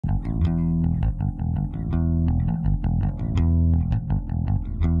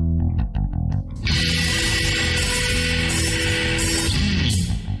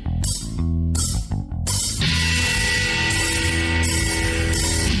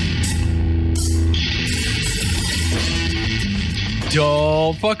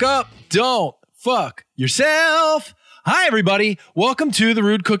Don't fuck up. Don't fuck yourself. Hi, everybody. Welcome to the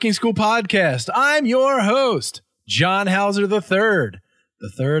Rude Cooking School podcast. I'm your host, John Hauser III. The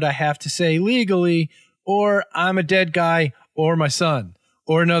third, I have to say legally, or I'm a dead guy, or my son,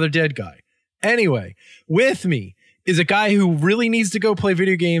 or another dead guy. Anyway, with me is a guy who really needs to go play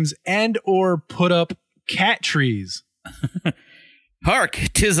video games and or put up cat trees. Hark,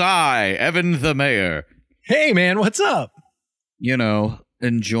 'tis I, Evan the Mayor. Hey, man, what's up? You know,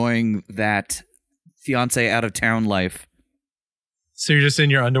 enjoying that fiance out of town life. So you're just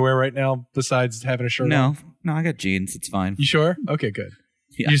in your underwear right now, besides having a shirt on? No, I got jeans. It's fine. You sure? Okay, good.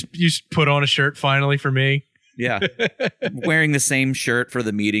 Yeah. You just put on a shirt finally for me? Yeah. Wearing the same shirt for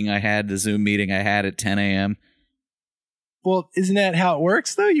the meeting I had, the Zoom meeting I had at 10 a.m. Well, isn't that how it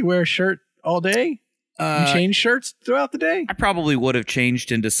works, though? You wear a shirt all day? You change shirts throughout the day? I probably would have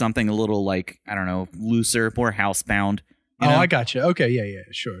changed into something a little like, I don't know, looser, more housebound. You know? I got you. Okay, yeah,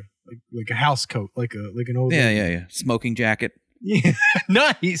 sure. Like a house coat, like an old Yeah. Smoking jacket. Yeah,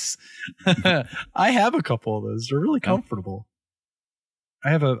 nice. I have a couple of those. They're really comfortable. I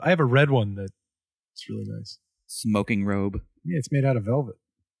have a red one that's really nice. Smoking robe. Yeah, it's made out of velvet.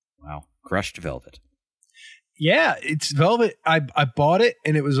 Wow, crushed velvet. Yeah, it's velvet. I bought it,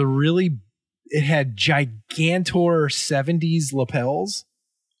 and it was it had gigantor 70s lapels,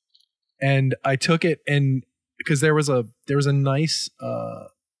 and I took it, and because there was a nice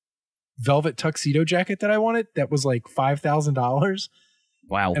velvet tuxedo jacket that I wanted that was like $5,000.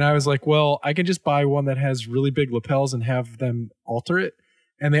 Wow. And I was like, well, I can just buy one that has really big lapels and have them alter it.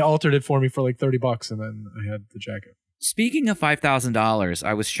 And they altered it for me for like $30, and then I had the jacket. Speaking of $5,000,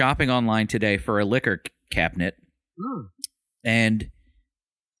 I was shopping online today for a liquor cabinet. And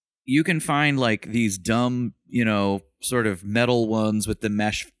you can find like these dumb, sort of metal ones with the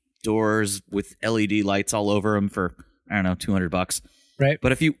mesh doors with LED lights all over them for, I don't know, $200. Right.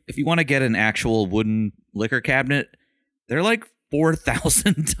 But if you want to get an actual wooden liquor cabinet, they're like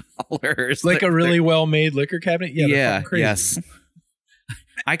 $4,000. Like a really well-made liquor cabinet? Yeah, crazy. Yes.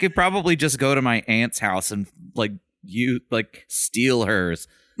 I could probably just go to my aunt's house and steal hers.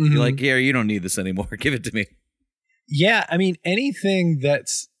 Mm-hmm. Be like, here, you don't need this anymore. Give it to me. Yeah, I mean, anything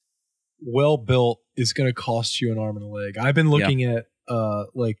that's well built is going to cost you an arm and a leg. I've been looking at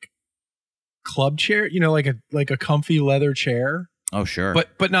like club chair, like a comfy leather chair. Oh, sure.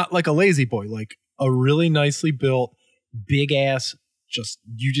 But not like a lazy boy, like a really nicely built, big ass.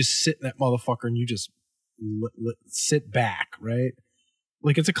 You just sit in that motherfucker and you just sit back, right?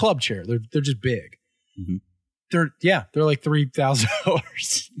 Like it's a club chair. They're just big. Mm-hmm. They're like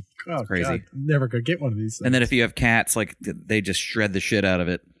 $3,000. Oh, crazy. God, never gonna get one of these things. And then if you have cats, like they just shred the shit out of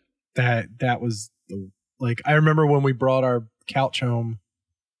it. That was I remember when we brought our couch home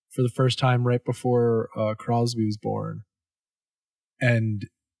for the first time right before Crosby was born. It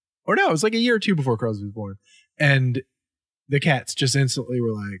was like a year or two before Crosby was born. And the cats just instantly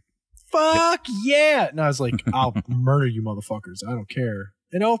were like, fuck yeah. And I was like, I'll murder you motherfuckers. I don't care.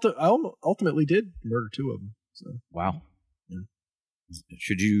 And I ultimately did murder two of them. So. Wow. Yeah.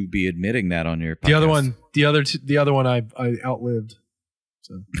 Should you be admitting that on your podcast? The other one I outlived.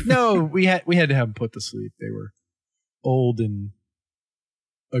 So no, we had to have them put to sleep. They were old and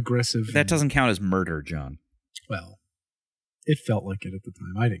aggressive. But that doesn't count as murder, John. Well, it felt like it at the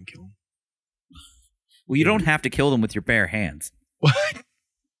time. I didn't kill them. Well, you don't have to kill them with your bare hands. What?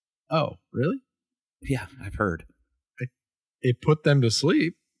 Oh, really? Yeah, I've heard. It put them to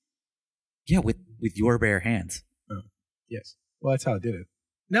sleep. Yeah, with your bare hands. Oh, yes. Well, that's how I did it.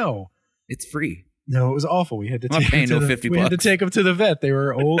 No. It's free. No, it was awful. We had to I'm not paying no $50. We had to take them to the vet. They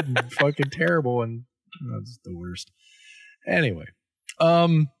were old and fucking terrible, and that's the worst. Anyway,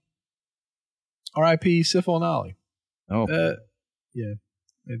 R.I.P. Syphil and Ollie. Oh, yeah.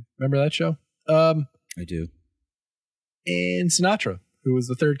 Remember that show? I do. And Sinatra, who was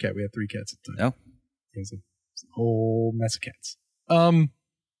the third cat. We had three cats at the time. Oh, it was a whole mess of cats.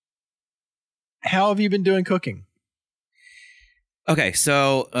 How have you been doing cooking? Okay,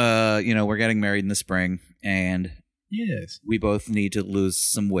 so we're getting married in the spring, and yes, we both need to lose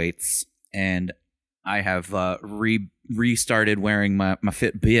some weights, and I have restarted wearing my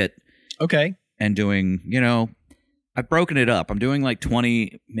Fitbit. Okay, and doing I've broken it up. I'm doing like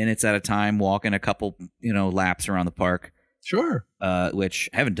 20 minutes at a time, walking a couple laps around the park. Sure. Which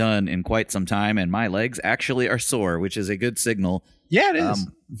I haven't done in quite some time, and my legs actually are sore, which is a good signal. Yeah, it is.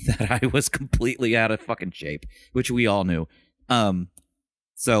 That I was completely out of fucking shape, which we all knew.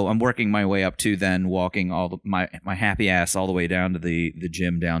 So I'm working my way up to then walking my happy ass all the way down to the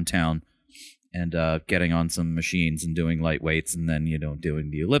gym downtown, and getting on some machines and doing light weights, and then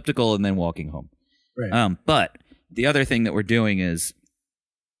doing the elliptical and then walking home. Right. But the other thing that we're doing is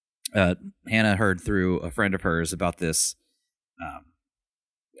Hannah heard through a friend of hers about this,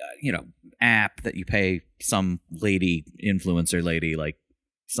 app that you pay some influencer lady, like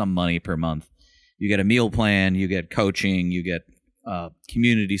some money per month. You get a meal plan, you get coaching, you get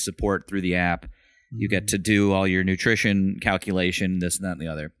community support through the app. You get to do all your nutrition calculation, this, and that, and the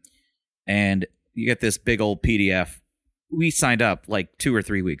other. And you get this big old PDF. We signed up like 2 or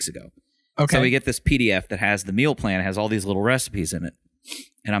 3 weeks ago. Okay. So we get this PDF that has the meal plan, has all these little recipes in it.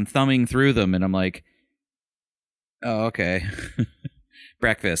 And I'm thumbing through them, and I'm like, oh, okay.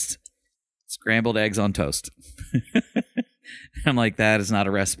 Breakfast. Scrambled eggs on toast. I'm like, that is not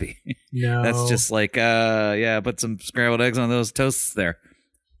a recipe. No. That's just like, put some scrambled eggs on those toasts there.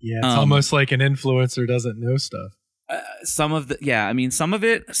 Yeah, it's almost like an influencer doesn't know stuff. Some of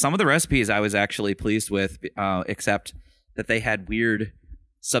the recipes I was actually pleased with, except that they had weird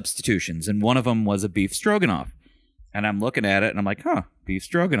substitutions. And one of them was a beef stroganoff. And I'm looking at it and I'm like, beef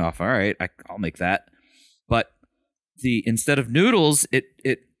stroganoff. All right, I'll make that. But instead of noodles,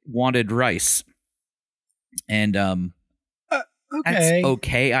 it wanted rice. And okay. That's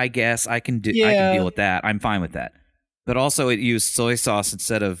okay, I guess. I can deal with that. I'm fine with that. But also it used soy sauce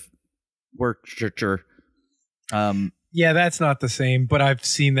instead of Worcestershire. Yeah, that's not the same, but I've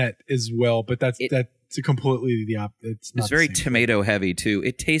seen that as well. But that's completely the opposite. It's very tomato heavy too.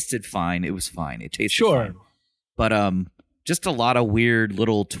 It tasted fine. It was fine. It tasted fine. But just a lot of weird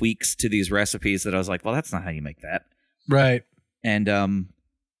little tweaks to these recipes that I was like, well, that's not how you make that. Right. And in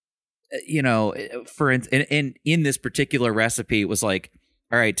this particular recipe, it was like,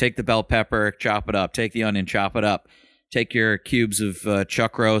 all right, take the bell pepper, chop it up. Take the onion, chop it up. Take your cubes of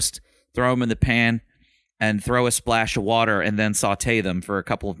chuck roast, throw them in the pan, and throw a splash of water, and then saute them for a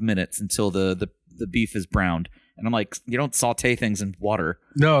couple of minutes until the beef is browned. And I'm like, you don't saute things in water.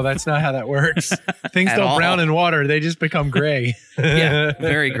 No, that's not how that works. Things don't brown in water. They just become gray. Yeah,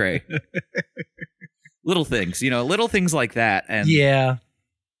 very gray. Little things, little things like that. And yeah.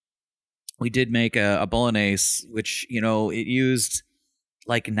 We did make a bolognese, which, it used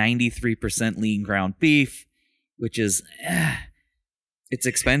like 93% lean ground beef, which is, it's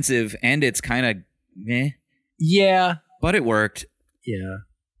expensive and it's kind of meh. Yeah. But it worked. Yeah.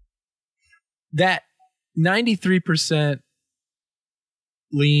 That 93%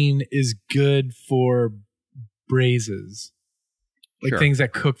 lean is good for braises. Like things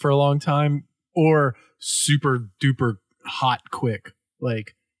that cook for a long time or super duper hot quick.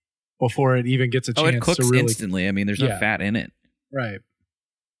 Like before it even gets a chance it cooks to really instantly. I mean, there's no fat in it. Right.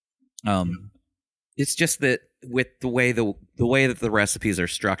 It's just that with the way that the recipes are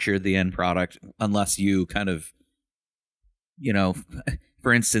structured, the end product, unless you kind of,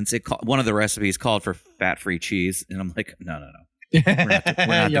 for instance, one of the recipes called for fat-free cheese, and I'm like, no. We're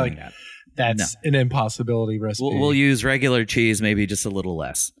not doing that. That's an impossibility recipe. We'll use regular cheese, maybe just a little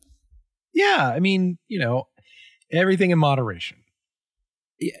less. Yeah, I mean, everything in moderation.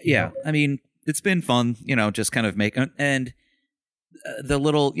 Yeah, I mean, it's been fun, just kind of making and. The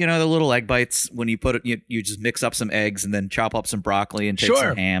little egg bites, when you put it, you just mix up some eggs and then chop up some broccoli and take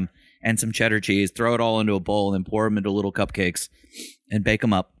some ham and some cheddar cheese, throw it all into a bowl and pour them into little cupcakes and bake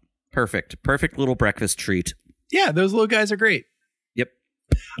them up. Perfect little breakfast treat. Yeah, those little guys are great. Yep.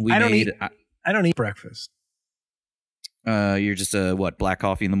 I don't eat breakfast. You're just black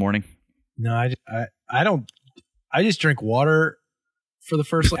coffee in the morning? No, I don't. I just drink water. For the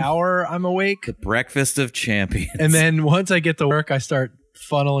first hour, I'm awake. The breakfast of champions. And then once I get to work, I start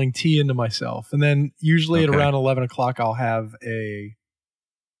funneling tea into myself. And then usually at around 11 o'clock, I'll have a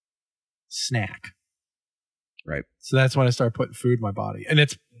snack. Right. So that's when I start putting food in my body. And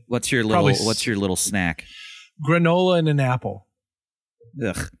it's what's your little snack? Granola and an apple.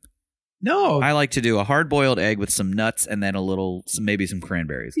 Ugh. No. I like to do a hard-boiled egg with some nuts and then maybe some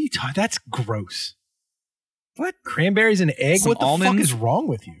cranberries. That's gross. What? Cranberries and egg? What the fuck is wrong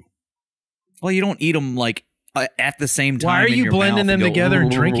with you? Well, you don't eat them like at the same time. Why are you blending them together and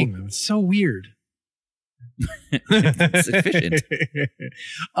drinking them? It's so weird. It's efficient.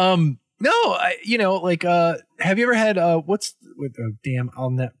 No, have you ever had why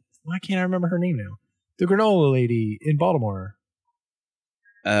can't I remember her name now? The granola lady in Baltimore.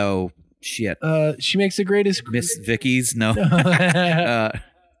 Oh shit. She makes the greatest Miss Vicky's? No.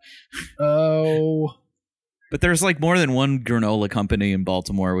 But there's like more than one granola company in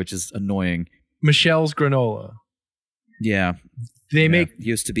Baltimore, which is annoying. Michelle's Granola. Yeah.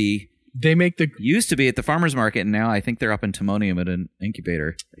 Used to be at the farmer's market, and now I think they're up in Timonium at an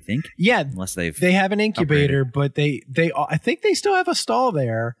incubator, I think. Yeah. Unless they have an incubator, but I think they still have a stall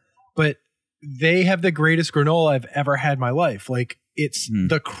there, but they have the greatest granola I've ever had in my life. Like, it's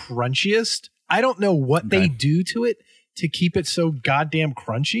the crunchiest I don't know what they do to it to keep it so goddamn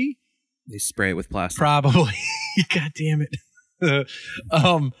crunchy. They spray it with plastic. Probably. God damn it.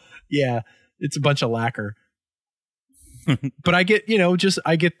 Yeah, it's a bunch of lacquer. But I get,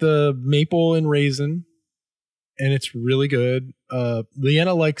 I get the maple and raisin, and it's really good.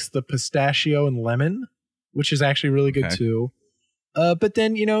 Leanna likes the pistachio and lemon, which is actually really good too. But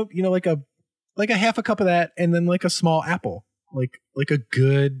then, like a half a cup of that, and then like a small apple, like a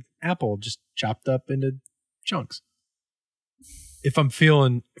good apple, just chopped up into chunks. If I'm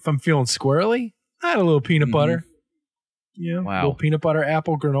feeling squirrely, I add a little peanut butter. Yeah, wow. Little peanut butter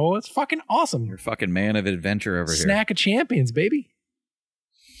apple granola. It's fucking awesome. You're a fucking man of adventure over here. Snack of champions, baby.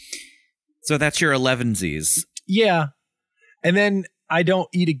 So that's your 11sies. Yeah. And then I don't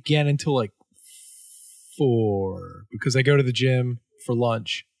eat again until like 4 because I go to the gym for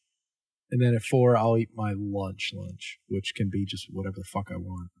lunch. And then at 4, I'll eat my lunch, which can be just whatever the fuck I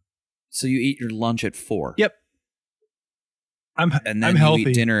want. So you eat your lunch at 4? Yep. And then I'm you healthy.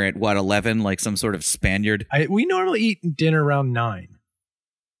 eat dinner at what, 11, like some sort of Spaniard? We normally eat dinner around 9.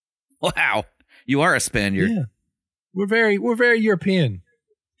 Wow, you are a Spaniard. Yeah, we're very European.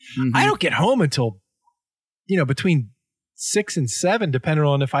 Mm-hmm. I don't get home until between 6 and 7, depending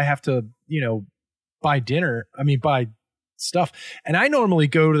on if I have to buy stuff. And I normally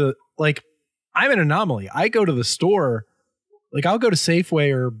go to I'm an anomaly. I go to the store, I'll go to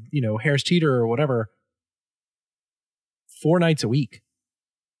Safeway or Harris Teeter or whatever. 4 nights a week.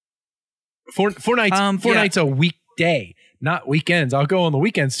 Four nights a weekday, not weekends. I'll go on the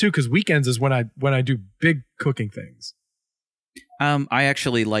weekends too, because weekends is when I do big cooking things. I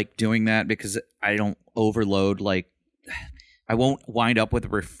actually like doing that because I don't overload. I won't wind up with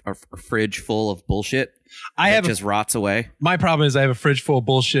a fridge full of bullshit. Just rots away. My problem is I have a fridge full of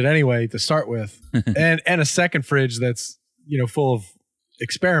bullshit anyway to start with, and a second fridge that's full of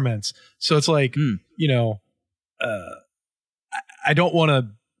experiments. So it's like I don't want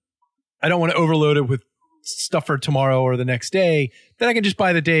to overload it with stuff for tomorrow or the next day. Then I can just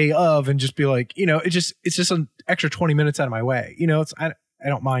buy the day of and just be like, it's just an extra 20 minutes out of my way. I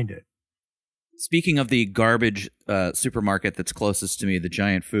don't mind it. Speaking of the garbage supermarket that's closest to me, the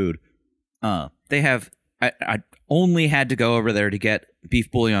Giant Food, they have. I only had to go over there to get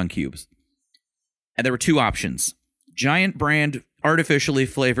beef bouillon cubes, and there were 2 options: Giant brand artificially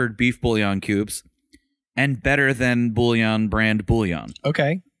flavored beef bouillon cubes, and better than bouillon brand bouillon.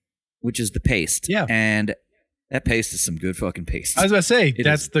 Okay. Which is the paste. Yeah. And that paste is some good fucking paste. I was about to say,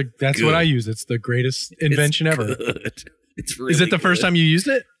 that's good. what I use. It's the greatest invention ever. It's really Is it the first time you used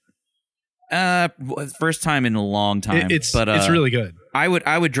it? First time in a long time. It's really good. I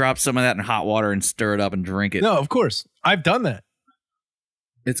would drop some of that in hot water and stir it up and drink it. No, of course. I've done that.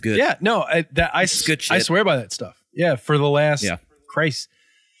 It's good. Yeah, no, it's good shit. I swear by that stuff. Yeah, for the last Christ.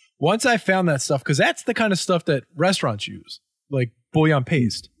 Once I found that stuff, because that's the kind of stuff that restaurants use, like bouillon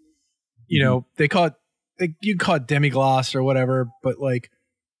paste. They call it, you call it demi-glace or whatever, but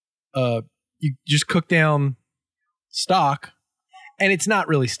you just cook down stock, and it's not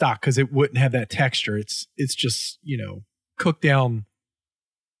really stock because it wouldn't have that texture. It's just, cooked down,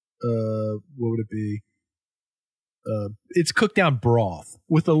 what would it be? It's cooked down broth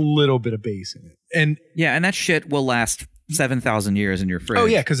with a little bit of base in it. And that shit will last 7,000 years in your fridge. Oh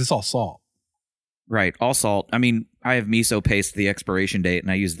yeah, because it's all salt. Right, all salt. I mean, I have miso paste, the expiration date,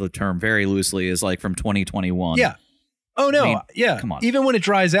 and I use the term very loosely, is from 2021. Yeah. Oh no, I mean, yeah. Come on. Even when it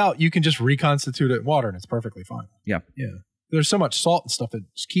dries out, you can just reconstitute it in water, and it's perfectly fine. Yeah. Yeah. There's so much salt and stuff that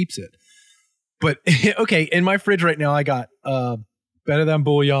just keeps it. But okay, in my fridge right now, I got better than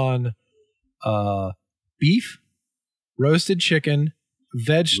bouillon, beef, roasted chicken,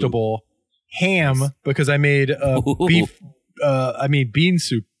 vegetable, ham, because I made bean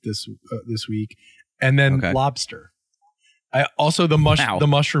soup this week, and then lobster. I also the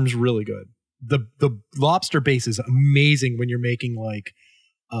mushroom's really good. The lobster base is amazing when you're making like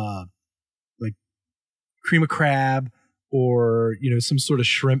cream of crab or some sort of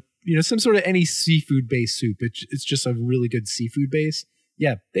shrimp, some sort of any seafood based soup. It's just a really good seafood base.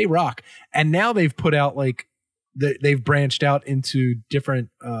 Yeah, they rock. And now they've put out they've branched out into different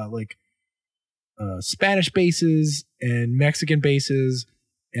Spanish bases and Mexican bases,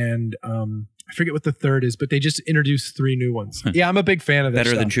 and I forget what the third is, but they just introduced 3 new ones. Yeah, I'm a big fan of that.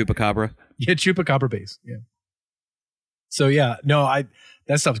 Better than Chupacabra. Yeah, Chupacabra base. Yeah. So yeah, no,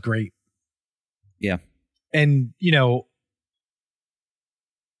 that stuff's great. Yeah. And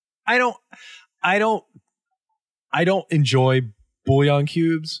I don't enjoy bouillon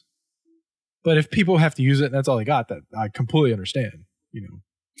cubes, but if people have to use it and that's all they got, that I completely understand.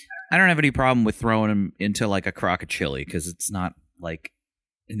 I don't have any problem with throwing them into a crock of chili because it's not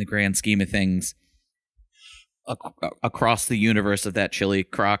in the grand scheme of things, across the universe of that chili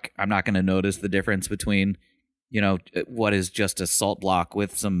crock, I'm not going to notice the difference between, what is just a salt block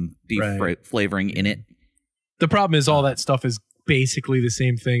with some beef flavoring in it. The problem is all that stuff is basically the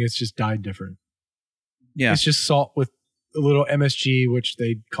same thing. It's just dyed different. Yeah. It's just salt with a little MSG, which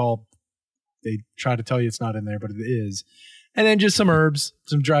they try to tell you it's not in there, but it is. And then just some herbs,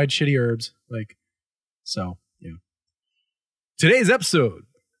 some dried shitty herbs. So, yeah. Today's episode,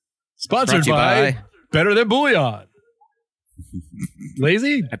 sponsored by Better Than Bouillon.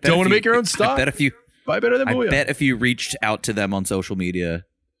 Lazy? Don't want to make your own stock? Buy Better Than Bouillon. I bet if you reached out to them on social media,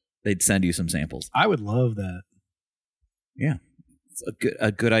 they'd send you some samples. I would love that. Yeah. It's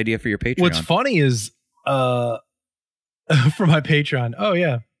a good idea for your Patreon. What's funny is, for my Patreon, oh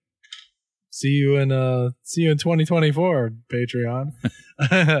yeah, see you in 2024, Patreon.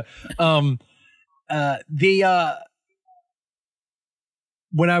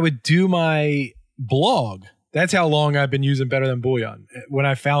 When I would do my blog, that's how long I've been using Better Than Bouillon when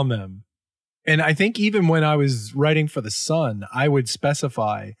I found them. And I think even when I was writing for The Sun, I would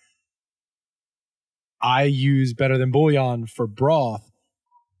specify I use Better Than Bouillon for broth,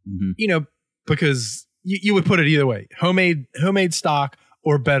 because you would put it either way, homemade stock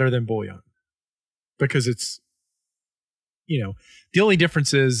or Better Than Bouillon, because it's, the only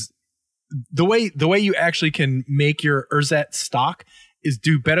difference is the way you actually can make your Erzat stock is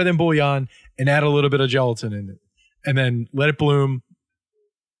do Better Than Bouillon and add a little bit of gelatin in it and then let it bloom,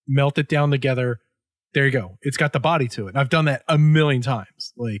 melt it down together. There you go. It's got the body to it. And I've done that a million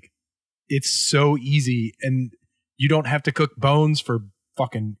times. It's so easy, and you don't have to cook bones for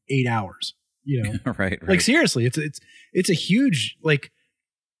fucking 8 hours. Right. Seriously, it's a huge,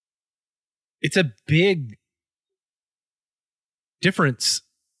 it's a big difference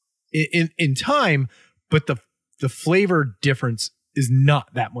in time, but the flavor difference is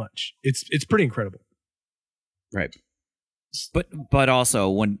not that much. It's pretty incredible. Right. But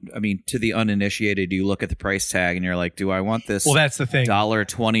also to the uninitiated, you look at the price tag and you're like, do I want this? Well, that's the thing.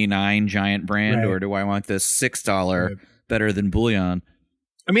 $1.29 giant brand, or do I want this $6 Better Than Bouillon?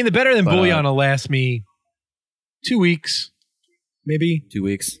 The Better Than Bouillon will last me 2 weeks, maybe 2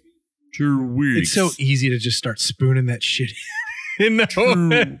 weeks. 2 weeks. It's so easy to just start spooning that shit in the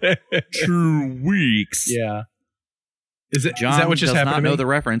 2 weeks. Yeah. Is that what just happened? John does not know the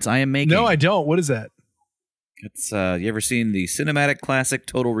reference I am making. No, I don't. What is that? It's you ever seen the cinematic classic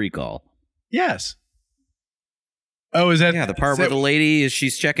Total Recall? Yes. Oh, is that the part where the lady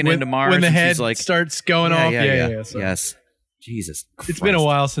she's checking into Mars when the head she's starts going off? Yeah. Yes. Jesus Christ. It's been a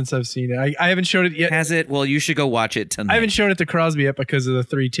while since I've seen it. I haven't showed it yet. Has it? Well, you should go watch it tonight. I haven't shown it to Crosby yet because of the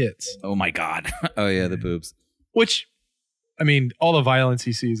 3 tits. Oh my God. Oh yeah, the boobs. Which, all the violence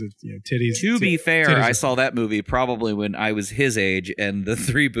he sees, titties. To be fair, I saw that movie probably when I was his age, and the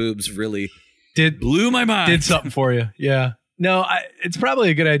 3 boobs really blew my mind. Did something for you. Yeah. No, it's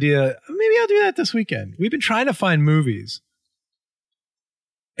probably a good idea. Maybe I'll do that this weekend. We've been trying to find movies,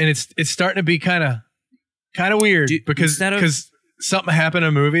 and it's starting to be kind of weird because something happened in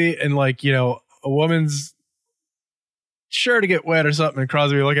a movie, and a woman's sure to get wet or something, and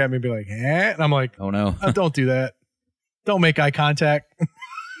Crosby would look at me and be like, eh? And I'm like, oh no, don't do that. Don't make eye contact.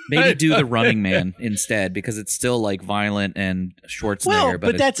 Maybe do The Running Man instead, because it's still violent and Schwarzenegger. Well,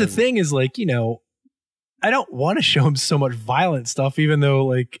 but that's the thing is I don't want to show him so much violent stuff, even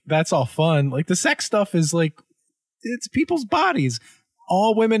though that's all fun. The sex stuff is it's people's bodies.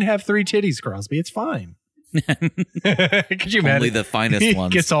 All women have 3 titties, Crosby. It's fine. Could you imagine? Only the finest he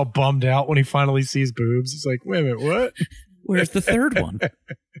ones. He gets all bummed out when he finally sees boobs. He's like, wait a minute, what? Where's the 3rd one?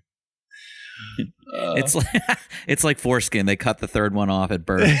 It's like foreskin. They cut the 3rd one off at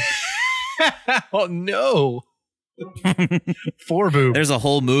birth. Oh no. 4 boob. There's a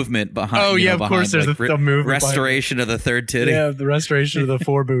whole movement behind. Oh yeah, of course. There's a movement. Restoration of the 3rd titty. Yeah, the restoration of the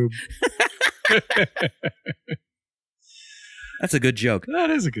 4 boob. That's a good joke. That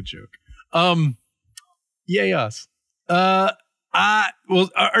is a good joke. Yeah, yes. Well,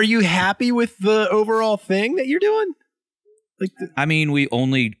 are you happy with the overall thing that you're doing? We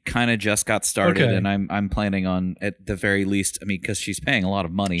only kind of just got started, and I'm planning on, at the very least, because she's paying a lot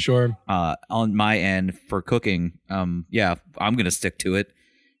of money. Sure. On my end for cooking. Yeah, I'm gonna stick to it.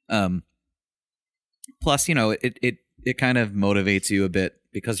 Plus, it kind of motivates you a bit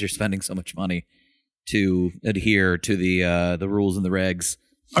because you're spending so much money to adhere to the rules and the regs.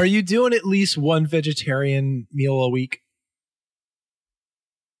 Are you doing at least one vegetarian meal a week?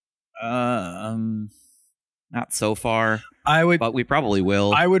 Not so far. But we probably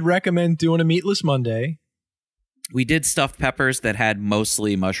will. I would recommend doing a meatless Monday. We did stuffed peppers that had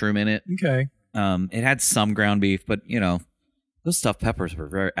mostly mushroom in it. Okay. It had some ground beef, but Those stuffed peppers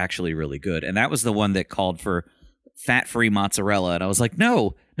were actually really good. And that was the one that called for fat-free mozzarella. And I was like,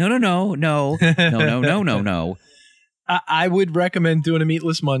 no. I would recommend doing a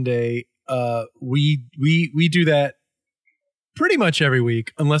meatless Monday. We do that pretty much every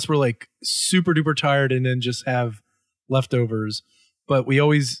week, unless we're like super duper tired and then just have leftovers. But we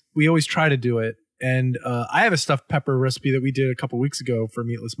always try to do it. And I have a stuffed pepper recipe that we did a couple weeks ago for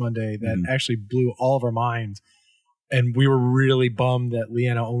Meatless Monday that actually blew all of our minds. And we were really bummed that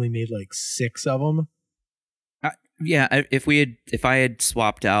Leanna only made like 6 of them. If I had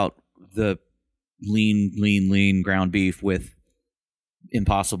swapped out the lean ground beef with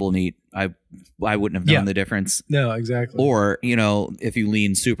Impossible meat, I wouldn't have known the difference. No, exactly. Or, if you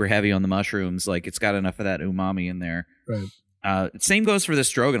lean super heavy on the mushrooms, like it's got enough of that umami in there. Right. Same goes for the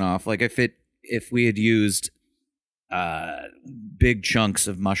stroganoff. Like if we had used big chunks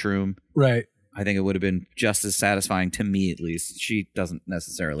of mushroom, right, I think it would have been just as satisfying to me, at least. She doesn't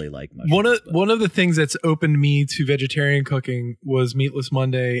necessarily like mushrooms. One of the things that's opened me to vegetarian cooking was Meatless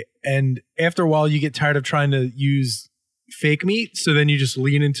Monday, and after a while, you get tired of trying to use fake meat, so then you just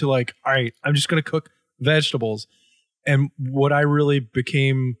lean into like, all right, I'm just going to cook vegetables. And what I really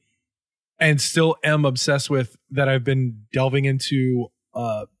became and still am obsessed with, that I've been delving into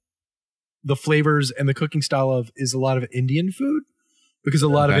the flavors and the cooking style of, is a lot of Indian food. Because a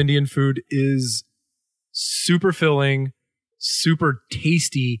lot of Indian food is super filling, super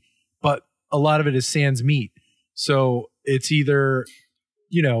tasty, but a lot of it is sans meat. So it's either,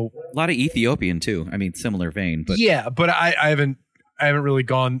 a lot of Ethiopian too. I mean, similar vein, but yeah, but I haven't really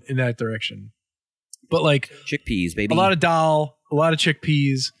gone in that direction. But like chickpeas, baby, a lot of dal, a lot of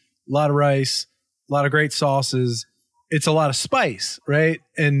chickpeas, a lot of rice, a lot of great sauces. It's a lot of spice, right?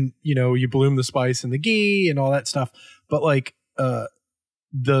 And you bloom the spice in the ghee and all that stuff. But like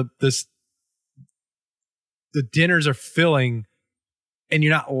the dinners are filling, and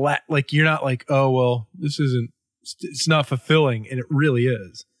you're not like, oh well, it's not fulfilling, and it really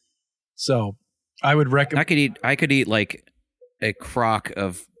is. So I would recommend. I could eat like a crock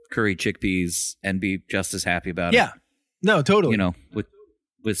of curry chickpeas and be just as happy about it. Yeah, no, totally.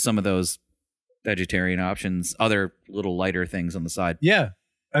 With some of those vegetarian options, other little lighter things on the side. Yeah,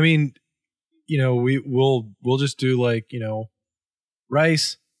 I mean, we'll just do like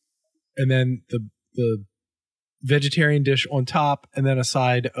rice, and then the vegetarian dish on top, and then a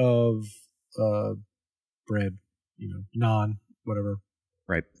side of bread, naan, whatever.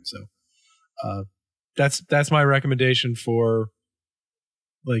 Right. So that's my recommendation for,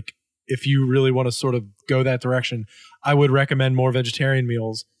 like, if you really want to sort of go that direction, I would recommend more vegetarian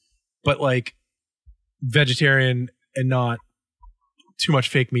meals, but like vegetarian and not too much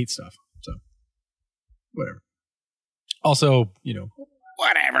fake meat stuff. So whatever. Also,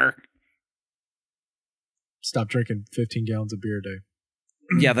 whatever. Stop drinking 15 gallons of beer a day.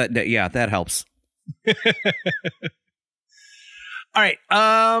 Yeah, that helps. All right.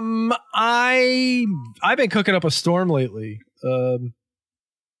 I've been cooking up a storm lately. In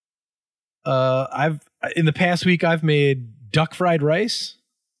the past week I've made duck fried rice,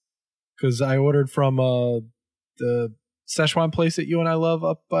 because I ordered from the Szechuan place that you and I love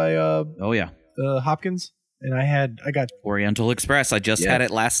up by Hopkins. And I got Oriental Express. I just had it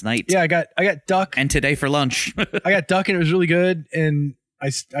last night. Yeah, I got duck, and today for lunch. I got duck, and it was really good. And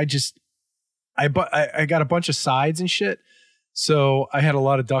I got a bunch of sides and shit. So I had a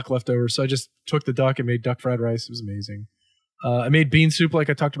lot of duck left over. So I just took the duck and made duck fried rice. It was amazing. I made bean soup like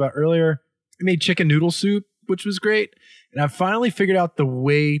I talked about earlier. I made chicken noodle soup, which was great. And I finally figured out the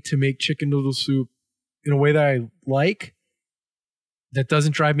way to make chicken noodle soup in a way that I like, that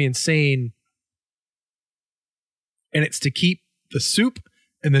doesn't drive me insane. And it's to keep the soup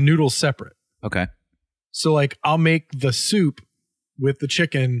and the noodles separate. Okay. So like I'll make the soup with the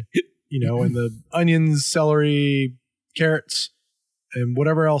chicken, and the onions, celery, carrots, and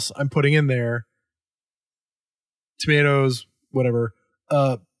whatever else I'm putting in there, tomatoes, whatever.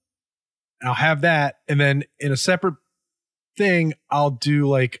 I'll have that, and then in a separate thing, I'll do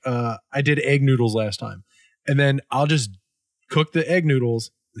like I did egg noodles last time, and then I'll just cook the egg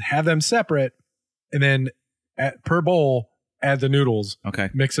noodles, have them separate, and then per bowl add the noodles. Okay.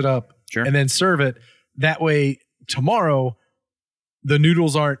 Mix it up. Sure. And then serve it. That way tomorrow the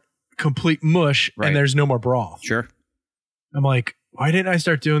noodles aren't complete mush, right, and there's no more broth. Sure. I'm like, why didn't I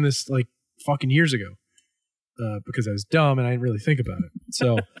start doing this like fucking years ago? Because I was dumb and I didn't really think about it.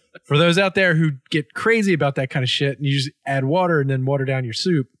 So for those out there who get crazy about that kind of shit, and you just add water and then water down your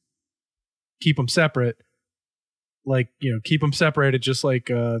soup, keep them separate. Like, keep them separated, just like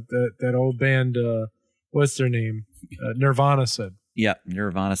that old band, what's their name? Nirvana said. Yeah,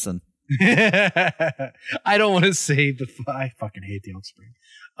 Nirvana. I don't want to say I fucking hate the Offspring.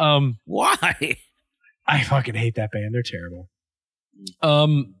 Why? I fucking hate that band. They're terrible.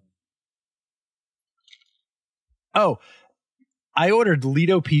 Oh, I ordered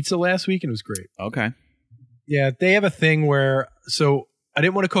Lido pizza last week and it was great. Okay. Yeah, they have a thing where, so I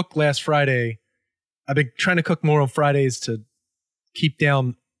didn't want to cook last Friday. I've been trying to cook more on Fridays to keep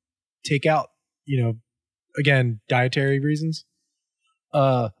down takeout, again, dietary reasons.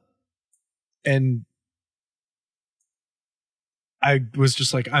 And I was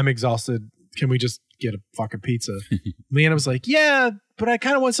just like, I'm exhausted. Can we just get a fucking pizza? Leanna was like, yeah, but I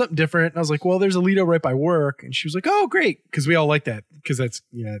kind of want something different. And I was like, well, there's a Lido right by work. And she was like, oh, great. Because we all like that. Because that's,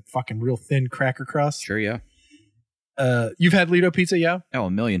 fucking real thin cracker crust. Sure, yeah. You've had Lido pizza, yeah? Oh,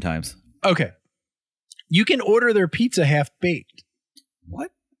 a million times. Okay. You can order their pizza half-baked.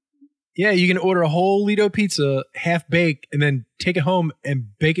 What? Yeah, you can order a whole Lido pizza half-baked and then take it home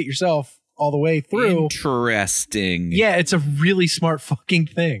and bake it yourself all the way through. Interesting. Yeah, it's a really smart fucking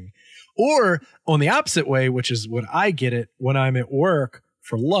thing. Or on the opposite way, which is what I get it when I'm at work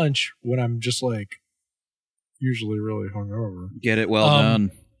for lunch, when I'm just like usually really hungover. Get it well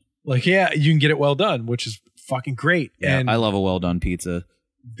done. Like, yeah, you can get it well done, which is fucking great. Yeah, and I love a well done pizza.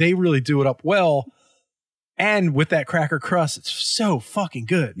 They really do it up well. And with that cracker crust, it's so fucking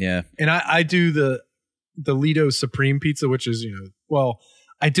good. Yeah. And I do the Lido Supreme pizza, which is,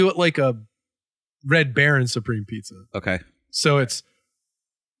 I do it like a Red Baron Supreme pizza. Okay. So it's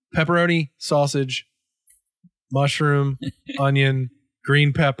pepperoni, sausage, mushroom, onion,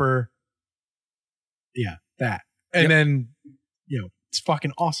 green pepper. Yeah, that. And then, it's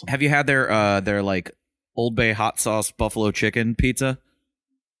fucking awesome. Have you had their like Old Bay hot sauce buffalo chicken pizza?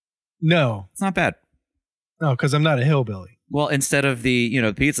 No. It's not bad. No, because I'm not a hillbilly. Well, instead of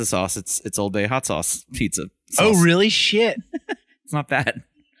the, pizza sauce, it's Old Bay hot sauce pizza sauce. Oh, really? Shit. It's not bad.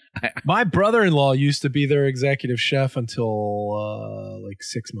 My brother-in-law used to be their executive chef until like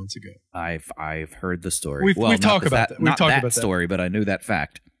 6 months ago. I've heard the story. We've talked about that. We've talked about that story, but I knew that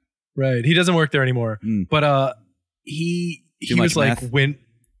fact. Right. He doesn't work there anymore. But he was like, Too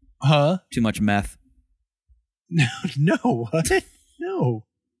much meth. No, what? No.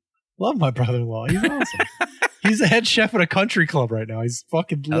 Love my brother-in-law. He's awesome. He's the head chef at a country club right now. He's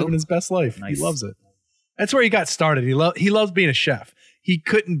fucking living his best life. Nice. He loves it. That's where he got started. He loves being a chef. He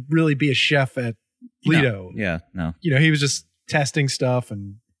couldn't really be a chef at Lido. No. Yeah, no. He was just testing stuff,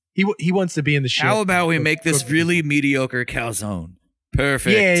 and he wants to be in the shit. How about we make this really mediocre calzone?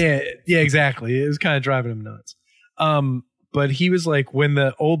 Perfect. Yeah, exactly. It was kind of driving him nuts. But he was like, when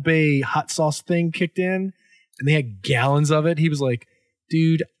the Old Bay hot sauce thing kicked in, and they had gallons of it, he was like,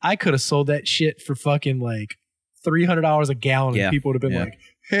 dude, I could have sold that shit for fucking like $300 a gallon, and people would have been like,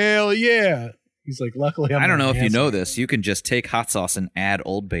 hell yeah. He's like, luckily I don't know if you know this. You can just take hot sauce and add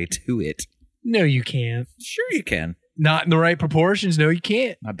Old Bay to it. No, you can't. Sure you can. Not in the right proportions. No, you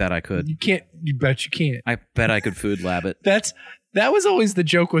can't. I bet I could. You can't. You bet you can't. I bet I could food lab it. That was always the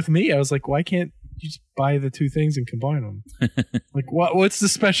joke with me. I was like, why can't you just buy the two things and combine them? Like, what's the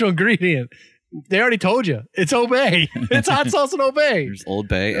special ingredient? They already told you. It's Old Bay. It's hot sauce and Old Bay. There's Old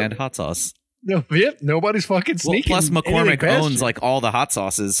Bay and hot sauce. No, nobody's fucking sneaking. Plus, McCormick owns like all the hot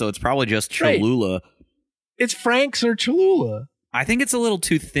sauces, so it's probably just Cholula. Right. It's Frank's or Cholula. I think it's a little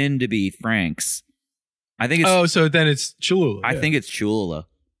too thin to be Frank's. I think it's. Oh, so then it's Cholula. I think it's Cholula.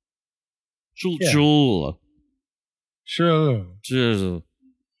 Cholula. Sure.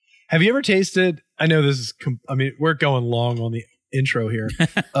 Have you ever tasted? I know this is. We're going long on the intro here.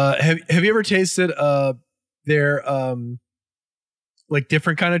 Have you ever tasted their like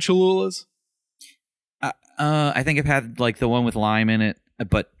different kind of Cholulas? I think I've had like the one with lime in it,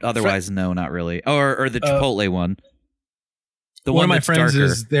 but otherwise no, not really. Or the Chipotle one. The one of my friends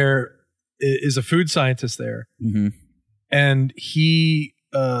is a food scientist there, and he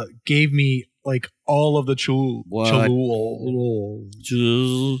gave me all of the Cholula,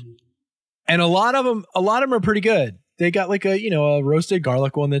 and a lot of them are pretty good. They got like a roasted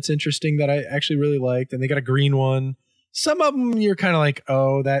garlic one that's interesting that I actually really liked, and they got a green one. Some of them you're kind of like,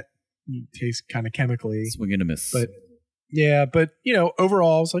 oh, that tastes kind of chemically. Swing and a miss. But yeah,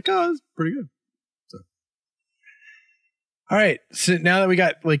 overall I was like, oh, it's pretty good. So, all right. So now that we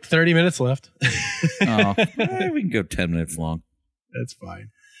got like 30 minutes left. We can go 10 minutes long. That's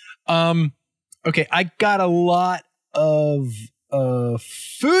fine. Okay, I got a lot of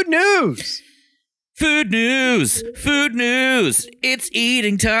food news. Food news. It's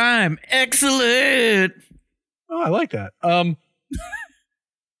eating time. Excellent. Oh, I like that.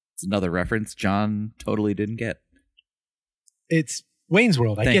 It's another reference John totally didn't get. It's Wayne's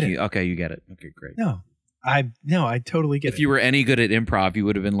World. I Thank get you. it. Okay, you get it. Okay, great. No. I totally get it. If you were any good at improv, you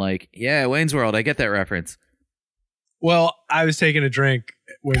would have been like, yeah, Wayne's World. I get that reference. Well, I was taking a drink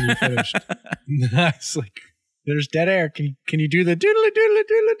when you finished. I was like, there's dead air. Can you do the doodly doodly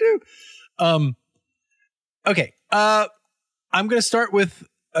doodly doo? Okay. I'm going to start with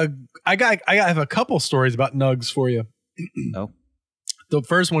I have a couple stories about Nuggs for you. Oh. The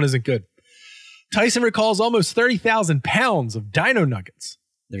first one isn't good. Tyson recalls almost 30,000 pounds of dino nuggets.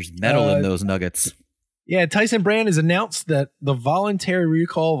 There's metal in those nuggets. Yeah, Tyson brand has announced that the voluntary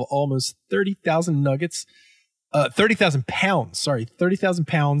recall of almost 30,000 nuggets, 30,000 pounds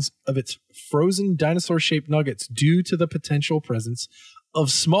of its frozen dinosaur-shaped nuggets due to the potential presence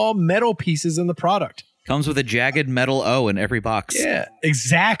of small metal pieces in the product. Comes with a jagged metal O in every box. Yeah,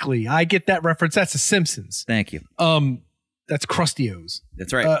 exactly. I get that reference. That's The Simpsons. Thank you. That's Krusty O's.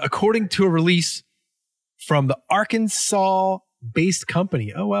 That's right. According to a release from the Arkansas-based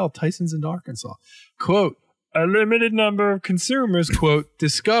company. Oh, well, Tyson's in Arkansas. Quote, a limited number of consumers, quote,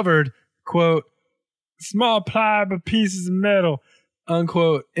 discovered, quote, small pliable pieces of metal,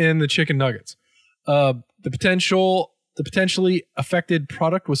 unquote, in the chicken nuggets. The potentially affected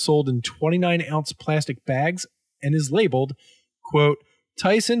product was sold in 29-ounce plastic bags and is labeled, quote,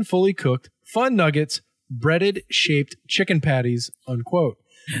 Tyson fully cooked fun nuggets, breaded shaped chicken patties, unquote,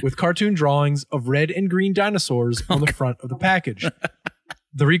 with cartoon drawings of red and green dinosaurs on the front of the package.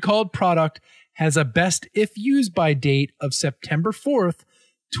 The recalled product has a best if used by date of September 4th,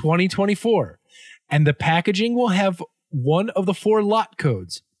 2024. And the packaging will have one of the 4 lot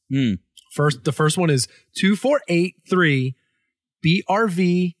codes. The first one is 2483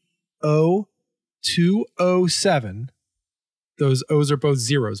 BRV0207. Those O's are both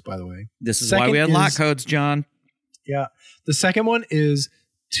zeros, by the way. This is why we had lot codes, John. Yeah. The second one is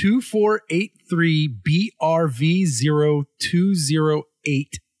 2483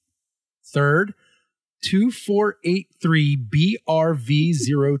 BRV0208. Third, 2483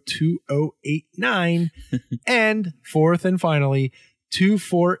 BRV02089. And fourth and finally,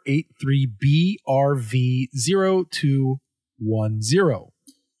 2483 BRV0210.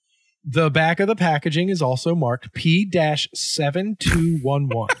 The back of the packaging is also marked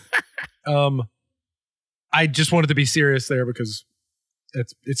P-7211. I just wanted to be serious there because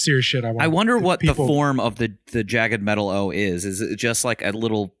it's serious shit. I wonder what the form of the jagged metal O is. Is it just like a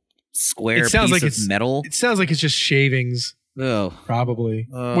little square piece of metal? It sounds like it's just shavings. Oh, probably.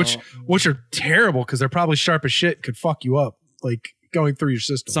 Which are terrible because they're probably sharp as shit. Could fuck you up, like going through your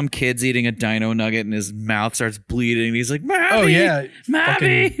system. Some kid's eating a dino nugget and his mouth starts bleeding. And he's like, "Mommy, oh yeah,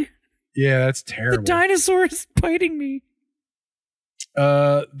 Mommy, yeah, that's terrible. The dinosaur is biting me."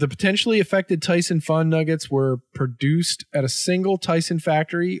 The potentially affected Tyson Fun Nuggets were produced at a single Tyson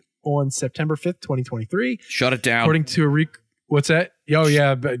factory on September 5th, 2023. Shut it down. According to what's that? Oh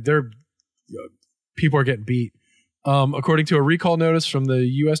yeah, but people are getting beat. According to a recall notice from the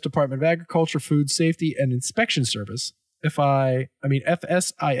U.S. Department of Agriculture, Food Safety and Inspection Service, FSIS,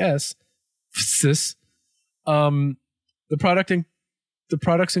 the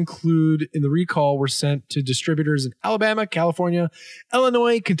products include in the recall were sent to distributors in Alabama, California,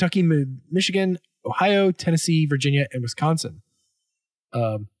 Illinois, Kentucky, Michigan, Ohio, Tennessee, Virginia, and Wisconsin.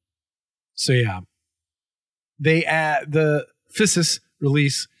 So yeah, the FSIS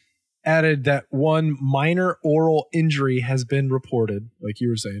release added that one minor oral injury has been reported, like you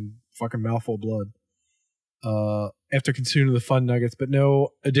were saying, fucking mouthful of blood, after consuming the Fun Nuggets, but no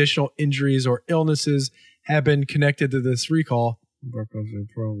additional injuries or illnesses have been connected to this recall. Because they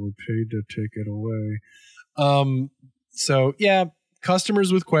probably paid to take it away. So yeah,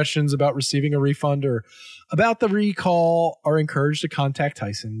 customers with questions about receiving a refund or about the recall are encouraged to contact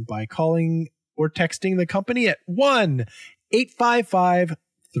Tyson by calling or texting the company at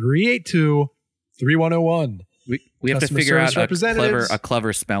 1-855-382-3101. We have to figure out a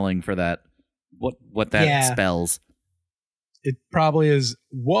clever spelling for that. What that spells. It probably is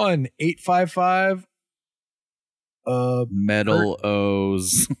 1-855 metal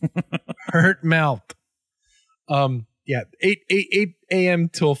O's. Hurt mouth. Yeah, 8 a.m.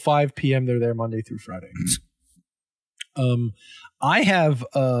 till 5 p.m. They're there Monday through Friday. I have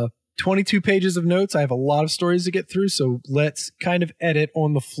 22 pages of notes. I have a lot of stories to get through, so let's kind of edit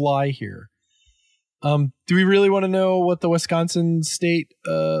on the fly here. Do we really want to know what the Wisconsin state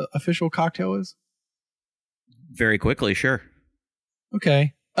official cocktail is? Very quickly, sure.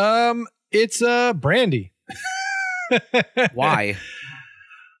 Okay. It's Brandy. Why?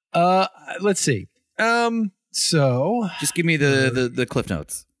 Let's see. So just give me the cliff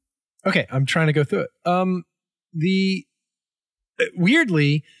notes. Okay, I'm trying to go through it.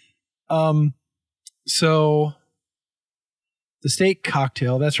 Weirdly, so The state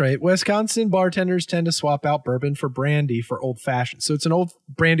cocktail. That's right. Wisconsin bartenders tend to swap out bourbon for brandy for old fashioned. So it's an old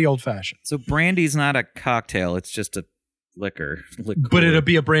brandy old fashioned. So brandy's not a cocktail. It's just a liquor. But it'll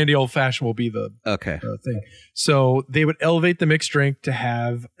be a brandy old fashioned will be the thing. So they would elevate the mixed drink to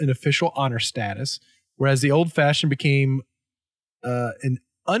have an official honor status, whereas the old fashioned became an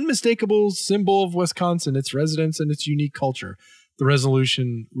unmistakable symbol of Wisconsin, its residents, and its unique culture. The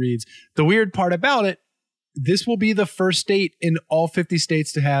resolution reads, the weird part about it, this will be the first state in all 50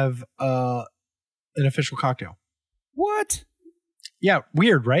 states to have an official cocktail. What? Yeah,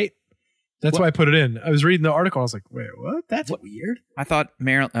 weird, right? That's why I put it in. I was reading the article. I was like, wait, what? That's weird. I thought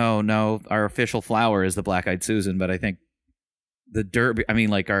Maryland. Oh, no. Our official flower is the Black Eyed Susan, but I think the Derby,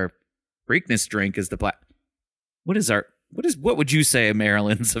 our Preakness drink is the black. What would you say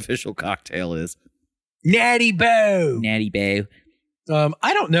Maryland's official cocktail is? Natty Bow. Natty Bow.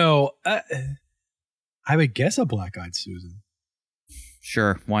 I don't know. I would guess a Black Eyed Susan.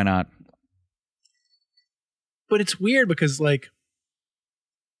 Sure, why not? But it's weird because, like,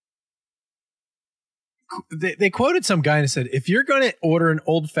 they quoted some guy and said, if you're going to order an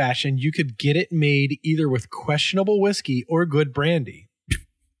old fashioned, you could get it made either with questionable whiskey or good brandy.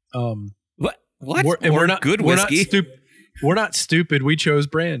 What? We're not good whiskey. We're not stupid. We chose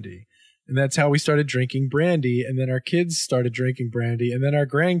brandy. And that's how we started drinking brandy. And then our kids started drinking brandy. And then our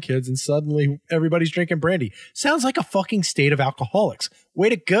grandkids. And suddenly everybody's drinking brandy. Sounds like a fucking state of alcoholics. Way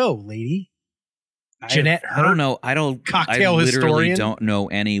to go, lady. Jeanette Hurt. I don't know. I literally historian. Don't know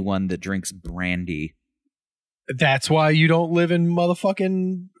anyone that drinks brandy. That's why you don't live in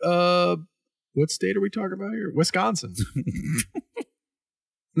motherfucking, what state are we talking about here? Wisconsin.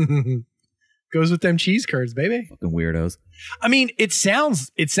 Goes with them cheese curds, baby. Fucking weirdos. I mean,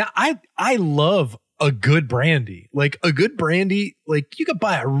 I love a good brandy. Like a good brandy, like you could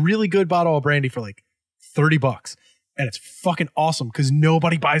buy a really good bottle of brandy for like $30 and it's fucking awesome because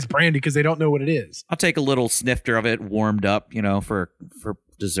nobody buys brandy because they don't know what it is. I'll take a little snifter of it warmed up, for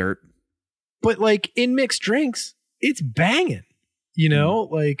dessert. But like in mixed drinks, it's banging,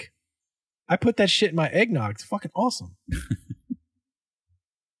 like I put that shit in my eggnog. It's fucking awesome.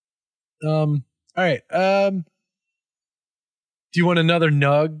 All right. Do you want another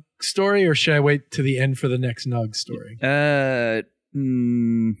Nug story or should I wait to the end for the next Nug story?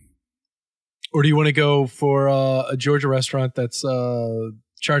 Or do you want to go for a Georgia restaurant that's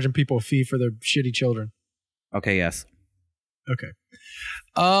charging people a fee for their shitty children? Okay, yes. Okay.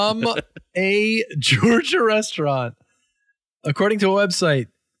 A Georgia restaurant, according to a website,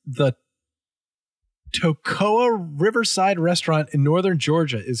 the Tocoa Riverside restaurant in northern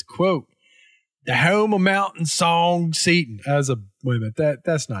Georgia is, quote, the home of mountain song seating. Wait a minute,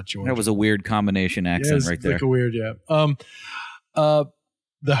 that's not Georgia. That was a weird combination accent right there. Like a weird, yeah.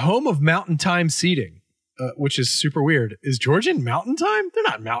 The home of mountain time seating, which is super weird. Is Georgia in mountain time? They're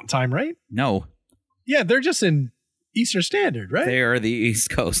not mountain time, right? No. Yeah, they're just in Eastern Standard, right? They are the East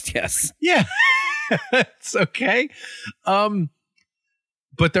Coast, yes. Yeah. It's okay.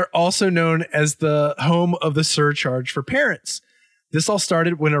 But they're also known as the home of the surcharge for parents. This all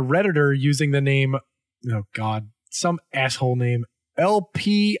started when a Redditor using the name, some asshole name,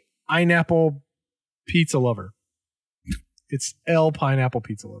 LP Pineapple Pizza Lover. It's L Pineapple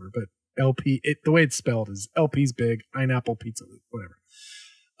Pizza Lover, but LP, the way it's spelled is LP's big, Pineapple Pizza, whatever.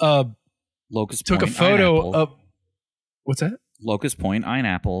 Locust took Point, a photo Pineapple. of, what's that? Locust Point,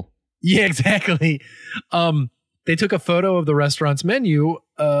 Pineapple. Yeah, exactly. They took a photo of the restaurant's menu,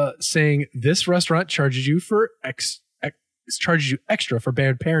 saying this restaurant charges you extra for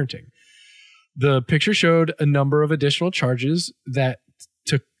bad parenting. The picture showed a number of additional charges that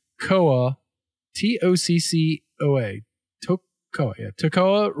Tocoa, Toccoa,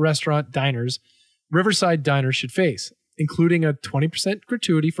 Tocoa restaurant diners, Riverside diners should face, including a 20%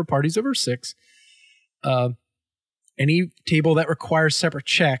 gratuity for parties over 6. Any table that requires separate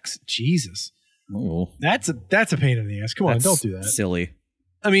checks. Jesus. Oh, that's a pain in the ass. Come on, don't do that. Silly.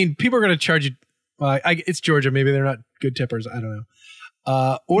 I mean, people are going to charge you. It's Georgia. Maybe they're not good tippers. I don't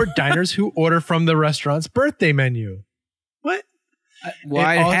know. Or diners who order from the restaurant's birthday menu. What? Well,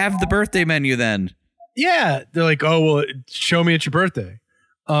 I have the birthday menu then. Yeah. They're like, oh, well, show me at your birthday.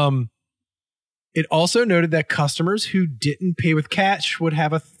 It also noted that customers who didn't pay with cash would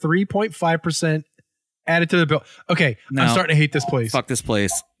have a 3.5% added to the bill. Okay. No, I'm starting to hate this place. Fuck this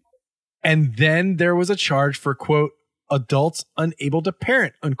place. And then there was a charge for, quote, adults unable to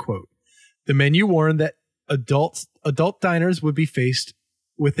parent, unquote. The menu warned that adult diners would be faced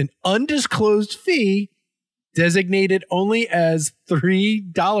with an undisclosed fee designated only as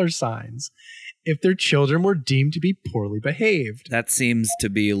 $3 signs if their children were deemed to be poorly behaved. That seems to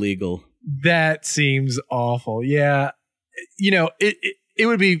be illegal. That seems awful. Yeah. it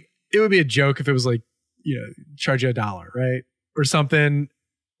would be a joke if it was like, charge you $1, right? Or something,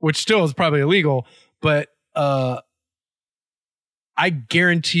 which still is probably illegal, but I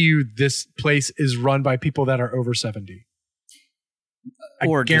guarantee you this place is run by people that are over 70.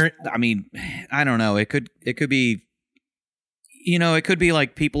 I don't know. It could be, it could be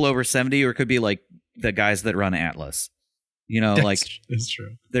like people over 70, or it could be like the guys that run Atlas. It's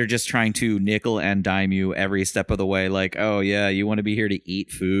true. They're just trying to nickel and dime you every step of the way. Like, oh yeah, you want to be here to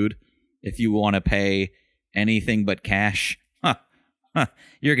eat food? If you want to pay anything but cash,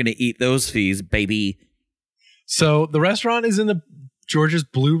 you're going to eat those fees, baby. So the restaurant is in the Georgia's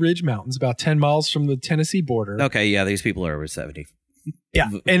Blue Ridge Mountains, about 10 miles from the Tennessee border. Okay, yeah, these people are over 70. Yeah,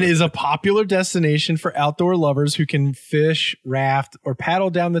 and is a popular destination for outdoor lovers who can fish, raft, or paddle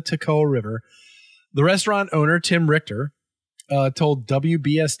down the Toccoa River. The restaurant owner, Tim Richter, told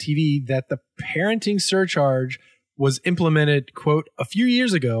WBS TV that the parenting surcharge was implemented, quote, a few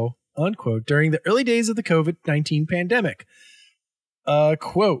years ago, unquote, during the early days of the COVID-19 pandemic.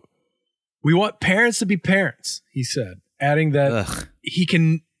 Quote, we want parents to be parents, he said, adding that he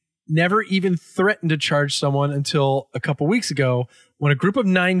can never even threaten to charge someone until a couple weeks ago when a group of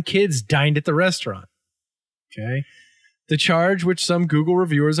 9 kids dined at the restaurant. Okay. The charge, which some Google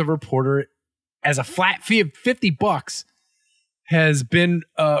reviewers have reported as a flat fee of $50, has been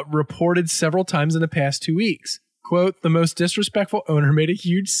reported several times in the past 2 weeks. Quote, the most disrespectful owner made a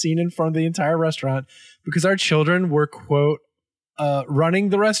huge scene in front of the entire restaurant because our children were, quote, running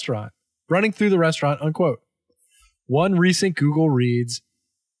through the restaurant, unquote. One recent Google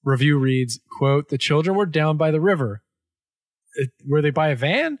review reads, quote, the children were down by the river. Were they by a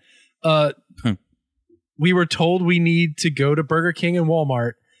van? We were told we need to go to Burger King and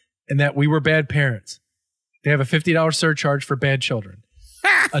Walmart and that we were bad parents. They have a $50 surcharge for bad children.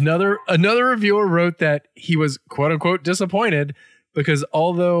 Another reviewer wrote that he was, quote unquote, disappointed because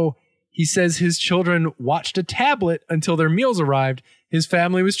although he says his children watched a tablet until their meals arrived, his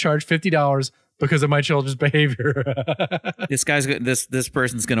family was charged $50 because of my children's behavior. This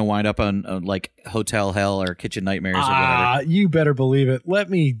person's going to wind up on like Hotel Hell or Kitchen Nightmares or whatever. You better believe it. Let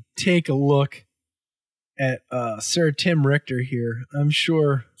me take a look at Sir Tim Richter here. I'm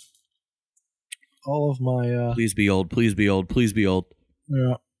sure all of my please be old, please be old, please be old.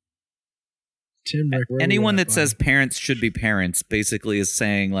 Yeah. Tim Richter. Anyone that says parents should be parents basically is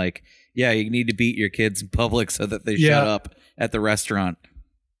saying like, yeah, you need to beat your kids in public so that they shut up at the restaurant.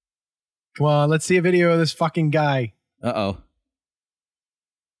 Come on, let's see a video of this fucking guy. Uh-oh.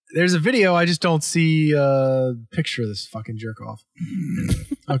 There's a video, I just don't see a picture of this fucking jerk off.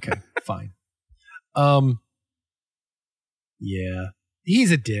 Okay, fine. Yeah.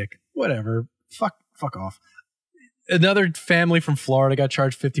 He's a dick. Whatever. Fuck off. Another family from Florida got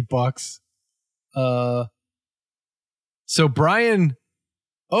charged $50. So Brian,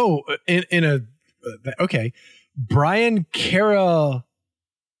 Brian Caracciolo.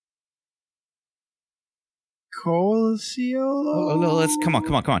 Let's come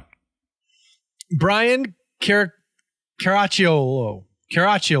on. Brian Caracciolo.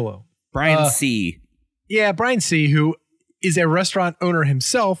 Brian C. Yeah, Brian C., who is a restaurant owner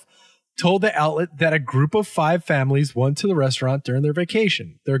himself, told the outlet that a group of 5 families went to the restaurant during their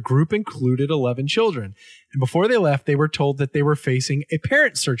vacation. Their group included 11 children. And before they left, they were told that they were facing a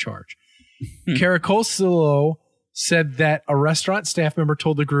parent surcharge. Caracciolo said that a restaurant staff member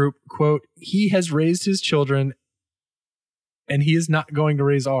told the group, quote, he has raised his children and he is not going to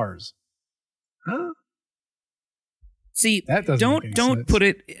raise ours. Huh? See, that don't put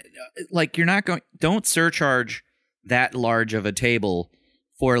it like you're not going, don't surcharge that large of a table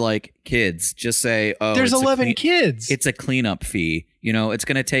for like kids. Just say, oh, there's 11 kids. It's a cleanup fee. It's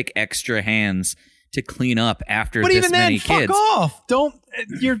going to take extra hands to clean up after but this even many then, kids. Fuck off. Don't,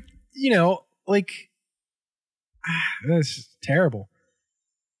 like, that's just terrible.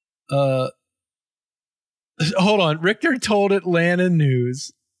 Hold on. Richter told Atlanta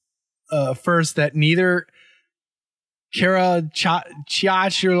News first that neither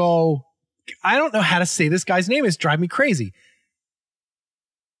Caracciolo, I don't know how to say this guy's name. It's driving me crazy.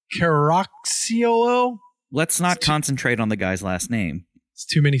 Caracciolo? Let's not concentrate on the guy's last name. It's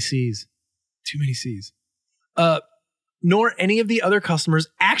too many C's. Nor any of the other customers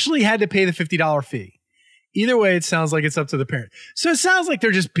actually had to pay the $50 fee. Either way, it sounds like it's up to the parent. So it sounds like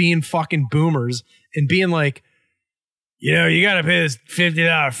they're just being fucking boomers and being like, you got to pay this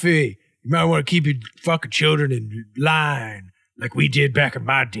 $50 fee. You might want to keep your fucking children in line like we did back in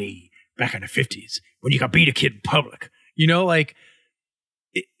my day, back in the 50s, when you got beat a kid in public.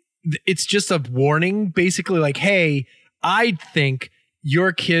 It's just a warning, basically like, hey, I think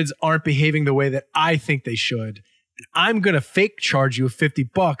your kids aren't behaving the way that I think they should. I'm going to fake charge you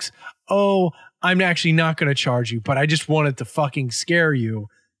 $50. Oh, I'm actually not going to charge you, but I just wanted to fucking scare you.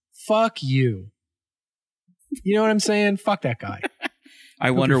 Fuck you. You know what I'm saying? Fuck that guy.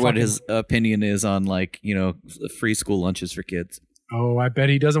 I wonder what his opinion is on, like, you know, free school lunches for kids. Oh, I bet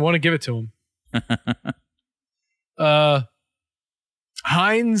he doesn't want to give it to him.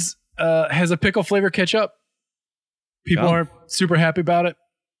 Heinz has a pickle flavor ketchup. People aren't super happy about it.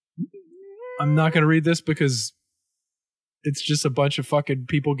 I'm not going to read this because it's just a bunch of fucking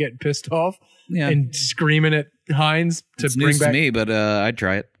people getting pissed off and screaming at Heinz to it's bring news back. To me, but I'd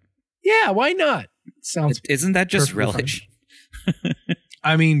try it. Yeah, why not? Isn't that just relish?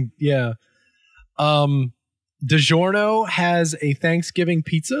 I mean, yeah. DiGiorno has a Thanksgiving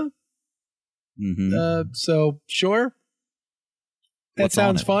pizza. Mm-hmm. So sure. That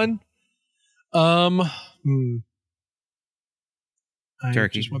sounds fun. I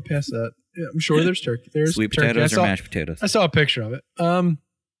turkey. Just went past that. Yeah, I'm sure there's turkey. There's sweet turkey. potatoes or mashed potatoes. I saw a picture of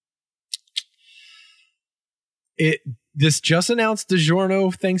it. This just announced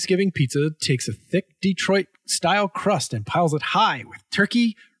DiGiorno Thanksgiving pizza takes a thick Detroit-style crust and piles it high with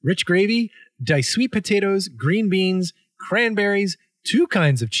turkey, rich gravy, diced sweet potatoes, green beans, cranberries, 2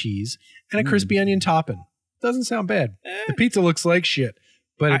 kinds of cheese, and a crispy onion topping. Doesn't sound bad. The pizza looks like shit,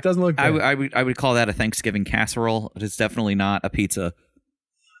 but it doesn't look bad. I would call that a Thanksgiving casserole. It's definitely not a pizza.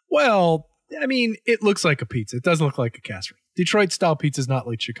 Well, I mean, it looks like a pizza. It doesn't look like a casserole. Detroit-style pizza is not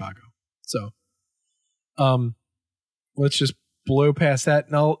like Chicago. So, let's just blow past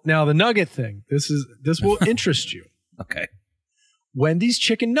that. Now the nugget thing. This will interest you. Okay. Wendy's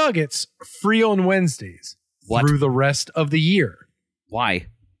chicken nuggets free on Wednesdays through the rest of the year. Why?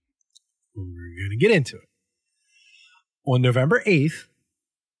 We're going to get into it. On November 8th,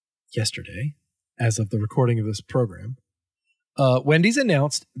 yesterday, as of the recording of this program, Wendy's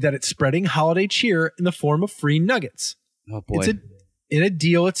announced that it's spreading holiday cheer in the form of free nuggets. Oh, boy. In a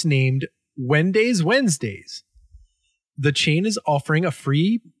deal it's named Wendy's Wednesdays. The chain is offering a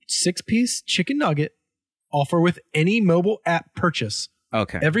free 6-piece chicken nugget offer with any mobile app purchase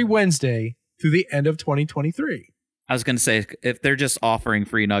every Wednesday through the end of 2023. I was going to say, if they're just offering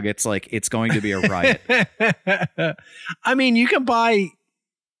free nuggets, like, it's going to be a riot. I mean, you can buy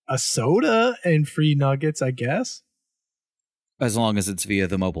a soda and free nuggets, I guess. As long as it's via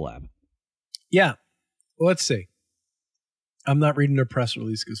the mobile app. Yeah. Well, let's see. I'm not reading their press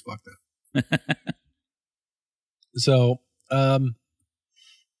release because fuck that. So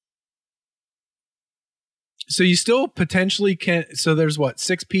you still potentially can. So there's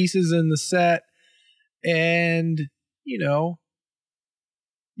 6 pieces in the set, and you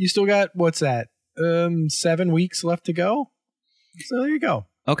still got 7 weeks left to go. So there you go.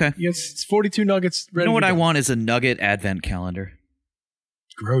 Okay. It's 42 nuggets ready. You know what I want is a nugget advent calendar.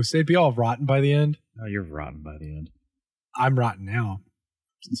 Gross. They'd be all rotten by the end. Oh, you're rotten by the end. I'm rotten now.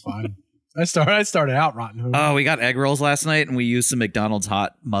 It's fine. I started out rotten. Oh, we got egg rolls last night, and we used some McDonald's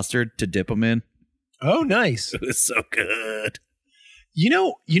hot mustard to dip them in. Oh, nice. It was so good. You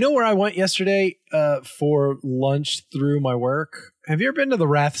know where I went yesterday for lunch through my work? Have you ever been to the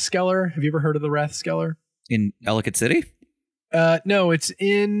Rathskeller? Have you ever heard of the Rathskeller? In Ellicott City? No, it's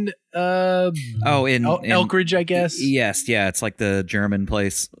in Elkridge, I guess. Yes, yeah, it's like the German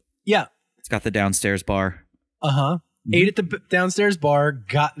place. Yeah. It's got the downstairs bar. Uh-huh. Mm-hmm. Ate at the downstairs bar,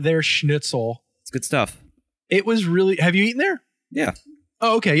 got their schnitzel. It's good stuff. It was really... Have you eaten there? Yeah.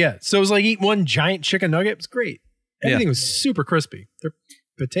 Oh, okay, yeah. So it was like eating one giant chicken nugget. It was great. Everything was super crispy. Their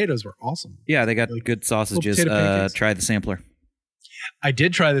potatoes were awesome. Yeah, they got good sausages. Try the sampler. I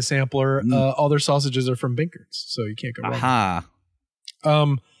did try the sampler. All their sausages are from Binkert's, so you can't go wrong. Aha.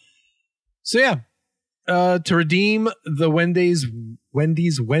 So yeah, to redeem the Wendy's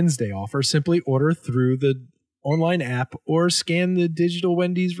Wednesday offer, simply order through the online app or scan the digital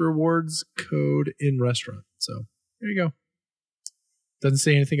Wendy's rewards code in restaurant. So there you go. Doesn't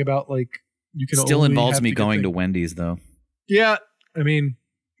say anything about you can. Still involves me going to Wendy's though. Yeah, I mean,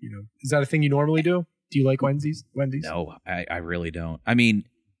 is that a thing you normally do? Do you like Wendy's? No, I really don't. I mean,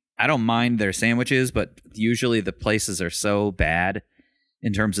 I don't mind their sandwiches, but usually the places are so bad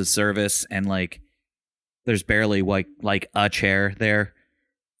in terms of service, and there's barely like a chair there.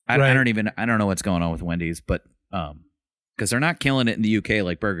 I don't know what's going on with Wendy's, but because they're not killing it in the UK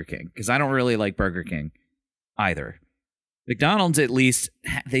like Burger King. Because I don't really like Burger King either. McDonald's, at least,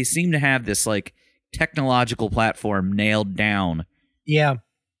 they seem to have this technological platform nailed down. Yeah.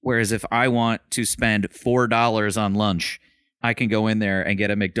 Whereas if I want to spend $4 on lunch, I can go in there and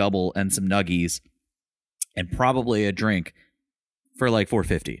get a McDouble and some nuggies and probably a drink for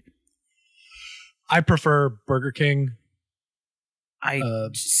 $4.50. I prefer Burger King. I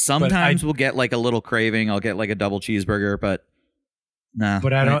sometimes will get like a little craving. I'll get like a double cheeseburger, but nah.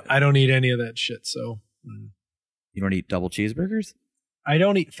 But I don't eat any of that shit. So you don't eat double cheeseburgers? I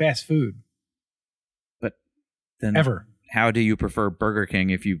don't eat fast food. But then ever. How do you prefer Burger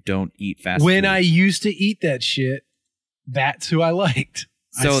King if you don't eat fast food? When I used to eat that shit, that's who I liked.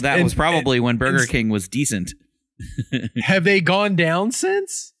 So that was probably when Burger King was decent. Have they gone down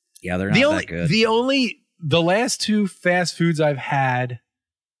since? Yeah, they're not that good. The last two fast foods I've had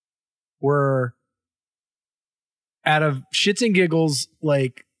were out of shits and giggles.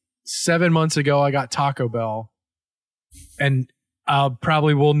 Like 7 months ago, I got Taco Bell, and I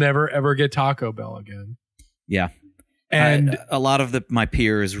probably will never ever get Taco Bell again. Yeah. And a lot of my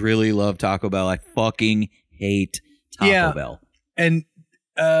peers really love Taco Bell. I fucking hate Taco Bell. And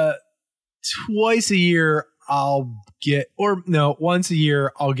twice a year once a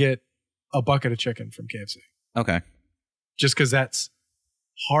year I'll get a bucket of chicken from KFC. Okay. Just because that's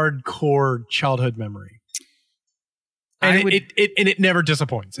hardcore childhood memory. And it never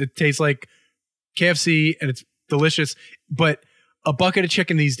disappoints. It tastes like KFC and it's delicious, but a bucket of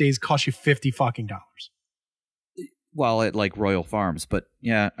chicken these days costs you $50 fucking. Well, at like Royal Farms, but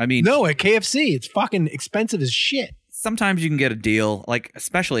yeah, I mean, no, at KFC, it's fucking expensive as shit. Sometimes you can get a deal, like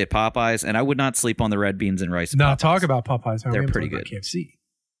especially at Popeyes, and I would not sleep on the red beans and rice. No, talk about Popeyes. They're pretty good. KFC.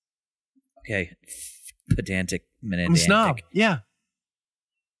 Okay, pedantic. I'm a snob. Yeah,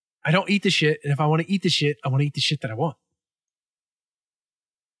 I don't eat the shit, and if I want to eat the shit, I want to eat the shit that I want.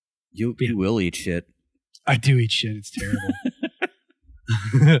 You will eat shit. I do eat shit. It's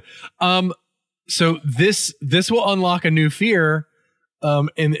terrible. So this will unlock a new fear, and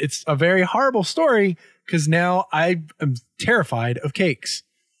it's a very horrible story because now I am terrified of cakes.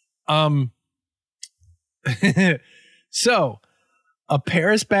 So a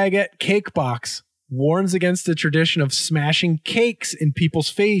Paris baguette cake box warns against the tradition of smashing cakes in people's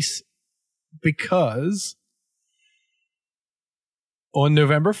face because on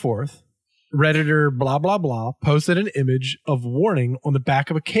November 4th, Redditor blah, blah, blah posted an image of warning on the back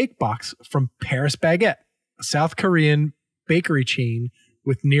of a cake box from Paris Baguette, a South Korean bakery chain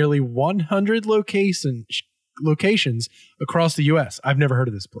with nearly 100 locations across the U.S. I've never heard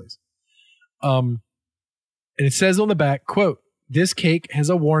of this place. And it says on the back, quote, "This cake has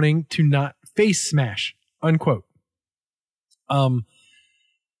a warning to not face smash," unquote.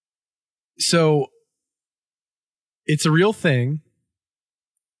 So it's a real thing.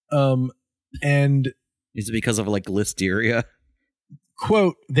 And is it because of like listeria?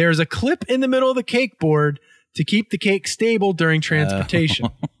 Quote, "There's a clip in the middle of the cake board to keep the cake stable during transportation.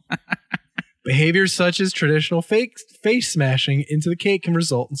 Behaviors such as traditional face smashing into the cake can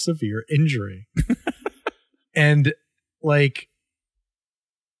result in severe injury." And like,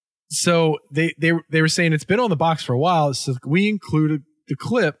 so they were saying it's been on the box for a while. So we included the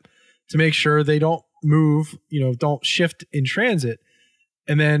clip to make sure they don't move, don't shift in transit.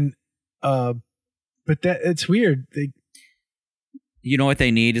 And then, but that it's weird. You know what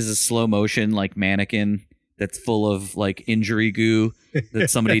they need is a slow motion like mannequin that's full of like injury goo that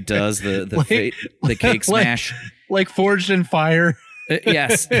somebody does the cake smash, like Forged in Fire.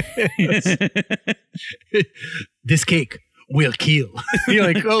 Yes. "This cake will kill." You're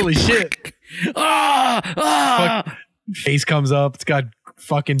like, holy shit. Face comes up. It's got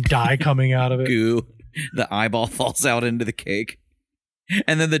fucking dye coming out of it. Goo. The eyeball falls out into the cake.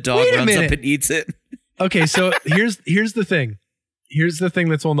 And then the dog runs up and eats it. Okay, so here's the thing. Here's the thing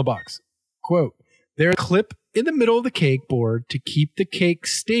that's on the box. Quote, "There's a clip in the middle of the cake board to keep the cake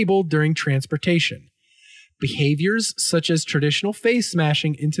stable during transportation. Behaviors such as traditional face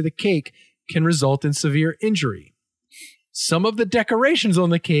smashing into the cake can result in severe injury. Some of the decorations on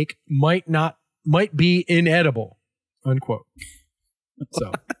the cake might be inedible," unquote.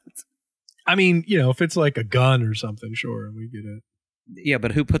 So, I mean, if it's like a gun or something, sure, we get it. Yeah,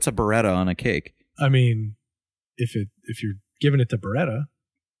 but who puts a Beretta on a cake? I mean, if you're giving it to Beretta.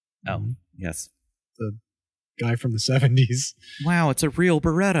 Oh, yes. The guy from the 70s. Wow, it's a real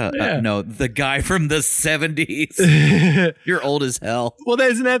Beretta. Yeah. No, the guy from the 70s. You're old as hell. Well,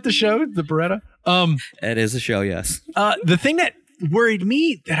 isn't that the show, the Beretta? It is a show, yes. The thing that worried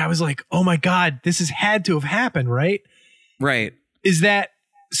me, that I was like, oh my God, this has had to have happened, right? Right. Is that,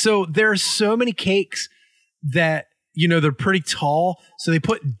 so there are so many cakes that, they're pretty tall. So they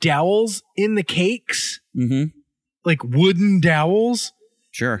put dowels in the cakes. Mm-hmm. Like wooden dowels.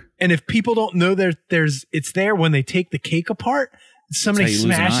 Sure. And if people don't know it's there when they take the cake apart, somebody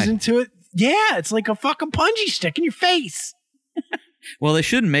smashes into it. Yeah, it's like a fucking punji stick in your face. Well, they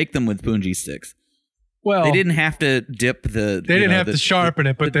shouldn't make them with punji sticks. Well, they didn't have to dip the. They didn't have to sharpen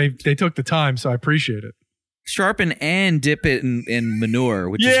it, but they took the time, so I appreciate it. Sharpen and dip it in manure,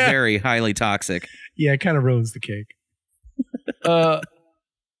 which is very highly toxic. Yeah, it kind of ruins the cake.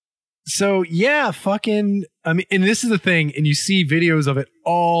 So yeah, fucking. I mean, and this is the thing, and you see videos of it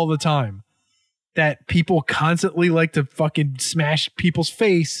all the time. That people constantly like to fucking smash people's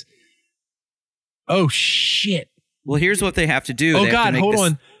face. Oh shit! Well, here's what they have to do. Oh god, hold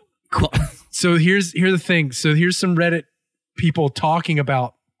on. So here's the thing. So here's some Reddit people talking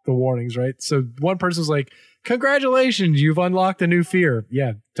about the warnings, right? So one person was like, "Congratulations, you've unlocked a new fear."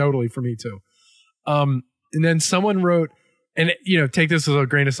 Yeah, totally for me too. And then someone wrote, and take this with a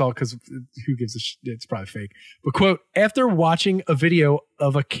grain of salt because who gives a shit? It's probably fake. But quote, after watching a video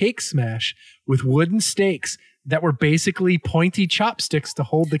of a cake smash with wooden stakes that were basically pointy chopsticks to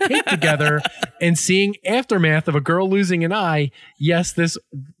hold the cake together and seeing aftermath of a girl losing an eye, yes, this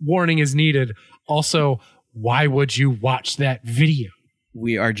warning is needed. Also, why would you watch that video?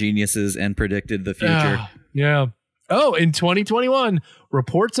 We are geniuses and predicted the future. Yeah. Oh, in 2021,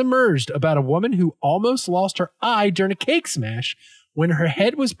 reports emerged about a woman who almost lost her eye during a cake smash. When her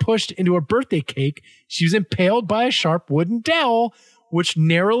head was pushed into a birthday cake, she was impaled by a sharp wooden dowel, which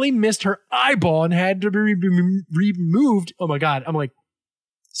narrowly missed her eyeball and had to be removed. Oh my God, I'm like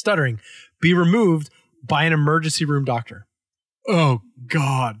stuttering. Be removed by an emergency room doctor. Oh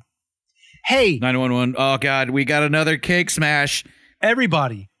God. Hey. 911. Oh God, we got another cake smash.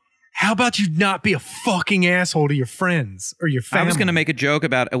 Everybody. How about you not be a fucking asshole to your friends or your family? I was going to make a joke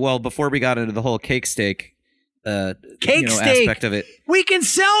about, before we got into the whole cake steak aspect of it. We can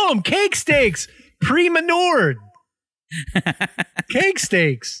sell them. Cake steaks. Pre-manured. Cake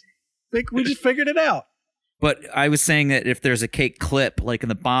steaks. Like, we just figured it out. But I was saying that if there's a cake clip, like in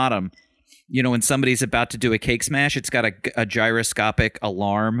the bottom, when somebody's about to do a cake smash, it's got a gyroscopic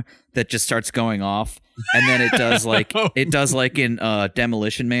alarm that just starts going off. And then it does like in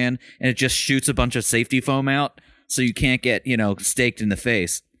Demolition Man, and it just shoots a bunch of safety foam out so you can't get, staked in the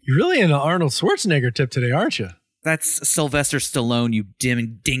face. You're really in an Arnold Schwarzenegger tip today, aren't you? That's Sylvester Stallone, you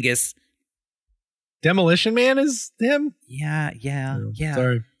dingus. Demolition Man is him? Yeah.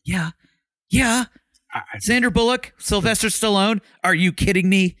 Sorry. Yeah. Sandra Bullock, Sylvester Stallone. Are you kidding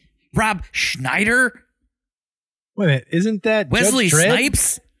me? Rob Schneider? Wait a minute. Isn't that Wesley Judge Dredd?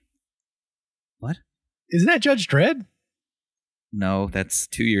 Snipes? What? Isn't that Judge Dredd? No, that's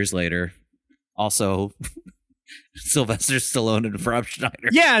 2 years later. Also, Sylvester Stallone and Rob Schneider.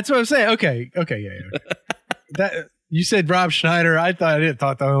 Yeah, that's what I'm saying. Okay, yeah. That you said Rob Schneider. I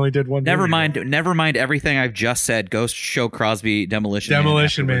thought they only did one. Never mind everything I've just said. Go show Crosby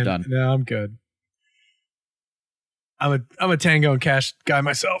Demolition Man. Done. No, I'm good. I'm a Tango and Cash guy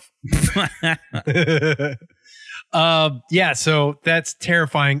myself. Yeah, so that's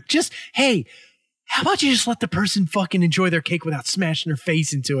terrifying. Just, hey, how about you just let the person fucking enjoy their cake without smashing their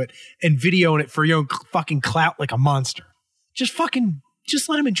face into it and videoing it for your own fucking clout like a monster? Just let them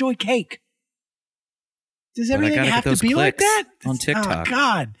enjoy cake. Does everything have to be like that? On TikTok. Oh,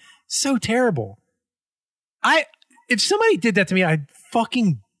 God. So terrible. If somebody did that to me, I'd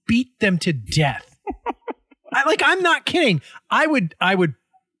fucking beat them to death. I'm not kidding. I would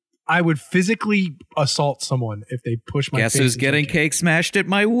physically assault someone if they push my face. Guess who's getting cake smashed at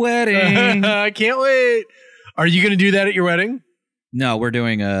my wedding? I can't wait. Are you going to do that at your wedding? No, we're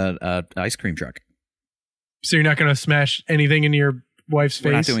doing a ice cream truck. So you're not going to smash anything in your wife's face?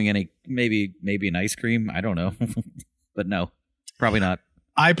 We're not doing any, maybe an ice cream. I don't know. But no, probably not.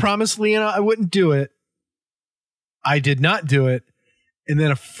 I promised Leanna I wouldn't do it. I did not do it. And then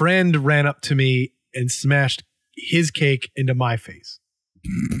a friend ran up to me and smashed his cake into my face.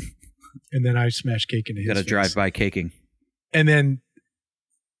 And then I smashed cake into his face. Got to drive by caking. And then,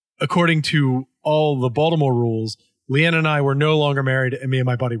 according to all the Baltimore rules, Leanna and I were no longer married, and me and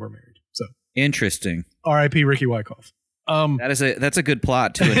my buddy were married. So interesting. R.I.P. Ricky Wyckoff. That's a good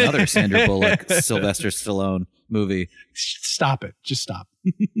plot to another Sandra Bullock, Sylvester Stallone movie. Stop it. Just stop.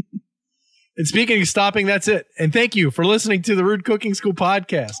 And speaking of stopping, that's it. And thank you for listening to the Rude Cooking School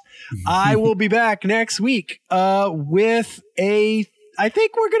podcast. I will be back next week with I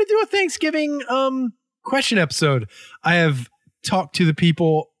think we're going to do a Thanksgiving question episode. I have talked to the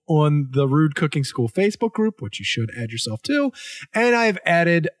people on the Rude Cooking School Facebook group, which you should add yourself to. And I've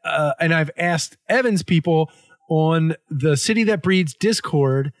asked Evan's people on the City That Breeds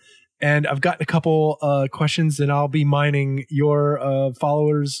Discord. And I've gotten a couple questions, and I'll be mining your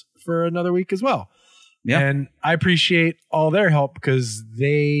followers for another week as well. Yeah. And I appreciate all their help because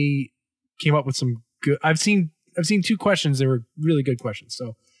they came up with some good. I've seen 2 questions. They were really good questions.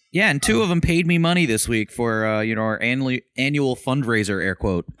 So yeah, and 2 of them paid me money this week for our annual fundraiser, air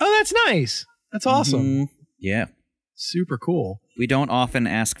quote. Oh, that's nice. That's awesome. Yeah. Super cool. We don't often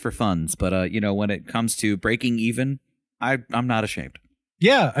ask for funds, but when it comes to breaking even, I'm not ashamed.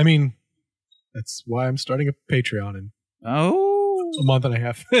 Yeah, I mean, that's why I'm starting a Patreon in a month and a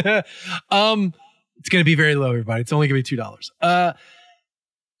half. It's going to be very low, everybody. It's only going to be $2.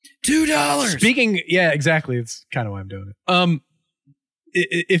 $2. Speaking, yeah, exactly. It's kind of why I'm doing it.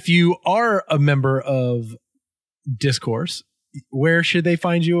 If you are a member of Discourse, where should they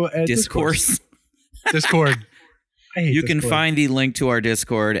find you at Discourse? Discord. You can find the link to our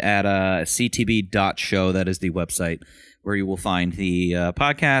Discord at ctb.show. That is the website where you will find the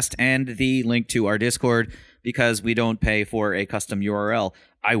podcast and the link to our Discord, because we don't pay for a custom URL.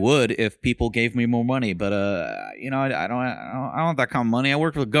 I would if people gave me more money, but I don't want that kind of money. I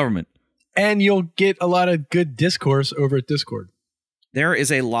work for the government. And you'll get a lot of good discourse over at Discord. There is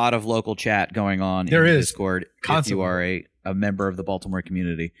a lot of local chat going on in Discord constantly. If you are a member of the Baltimore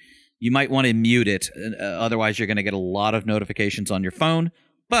community. You might want to mute it. Otherwise, you're going to get a lot of notifications on your phone.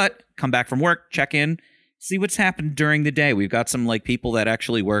 But come back from work, check in, see what's happened during the day. We've got some people that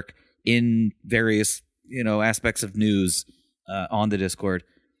actually work in various aspects of news on the Discord.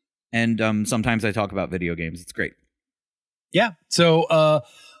 And sometimes I talk about video games. It's great. Yeah. So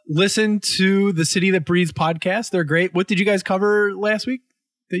listen to the City That Breeds podcast. They're great. What did you guys cover last week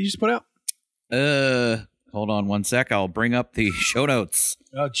that you just put out? Hold on one sec. I'll bring up the show notes.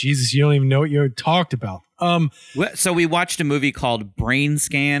 Oh, Jesus. You don't even know what you talked about. So we watched a movie called Brain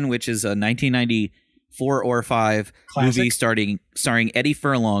Scan, which is a 1994 or 5 movie starring Eddie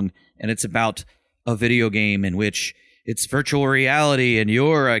Furlong. And it's about a video game in which it's virtual reality and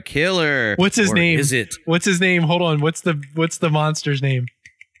you're a killer. What's his name? Is it? What's his name? Hold on. What's the monster's name?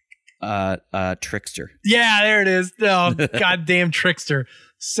 Trickster. Yeah, there it is. Oh, goddamn Trickster.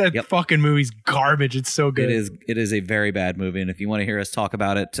 Said fucking movie's garbage. It's so good. It is a very bad movie, and if you want to hear us talk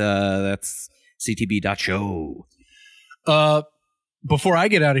about it, that's ctb.show. Before I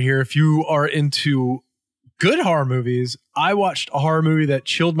get out of here, if you are into good horror movies, I watched a horror movie that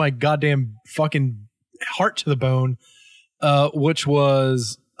chilled my goddamn fucking heart to the bone, which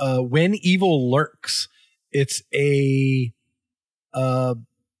was When Evil Lurks. It's a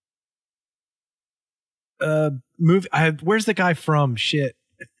movie. Where's the guy from? Shit.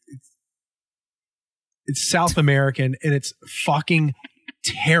 It's South American, and it's fucking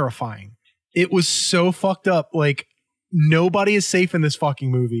terrifying. It was so fucked up. Like, nobody is safe in this fucking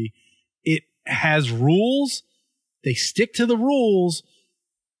movie. It has rules. They stick to the rules,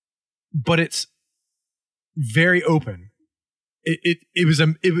 but it's very open. It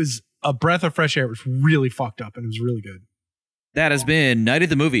was a breath of fresh air. It was really fucked up, and it was really good. That has been Night of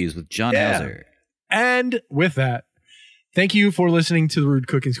the Movies with John Hauser. And with that, thank you for listening to the Rude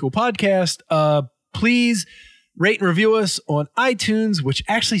Cooking School podcast. Please rate and review us on iTunes, which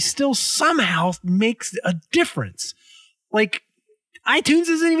actually still somehow makes a difference. Like, iTunes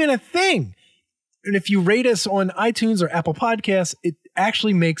isn't even a thing. And if you rate us on iTunes or Apple Podcasts, it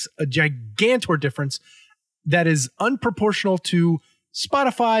actually makes a gigantor difference that is unproportional to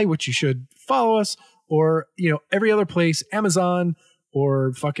Spotify, which you should follow us, or, every other place, Amazon,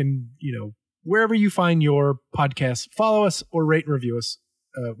 or fucking, wherever you find your podcasts. Follow us or rate and review us.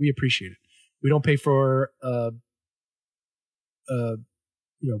 We appreciate it. We don't pay for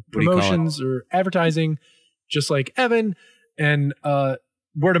promotions or advertising, just like Evan. And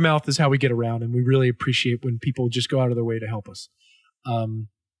word of mouth is how we get around, and we really appreciate when people just go out of their way to help us.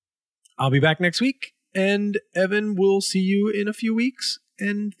 I'll be back next week, and Evan will see you in a few weeks.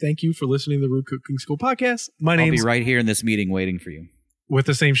 And thank you for listening to the Rude Cooking School podcast. I'll be right here in this meeting waiting for you with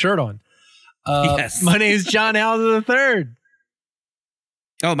the same shirt on. Yes. My name is John Hauser III.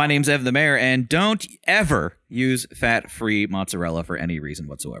 Oh, my name's Evan the Mayor, and don't ever use fat-free mozzarella for any reason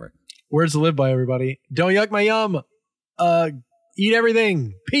whatsoever. Words to live by, everybody. Don't yuck my yum. Eat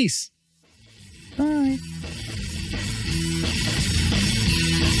everything. Peace. Bye.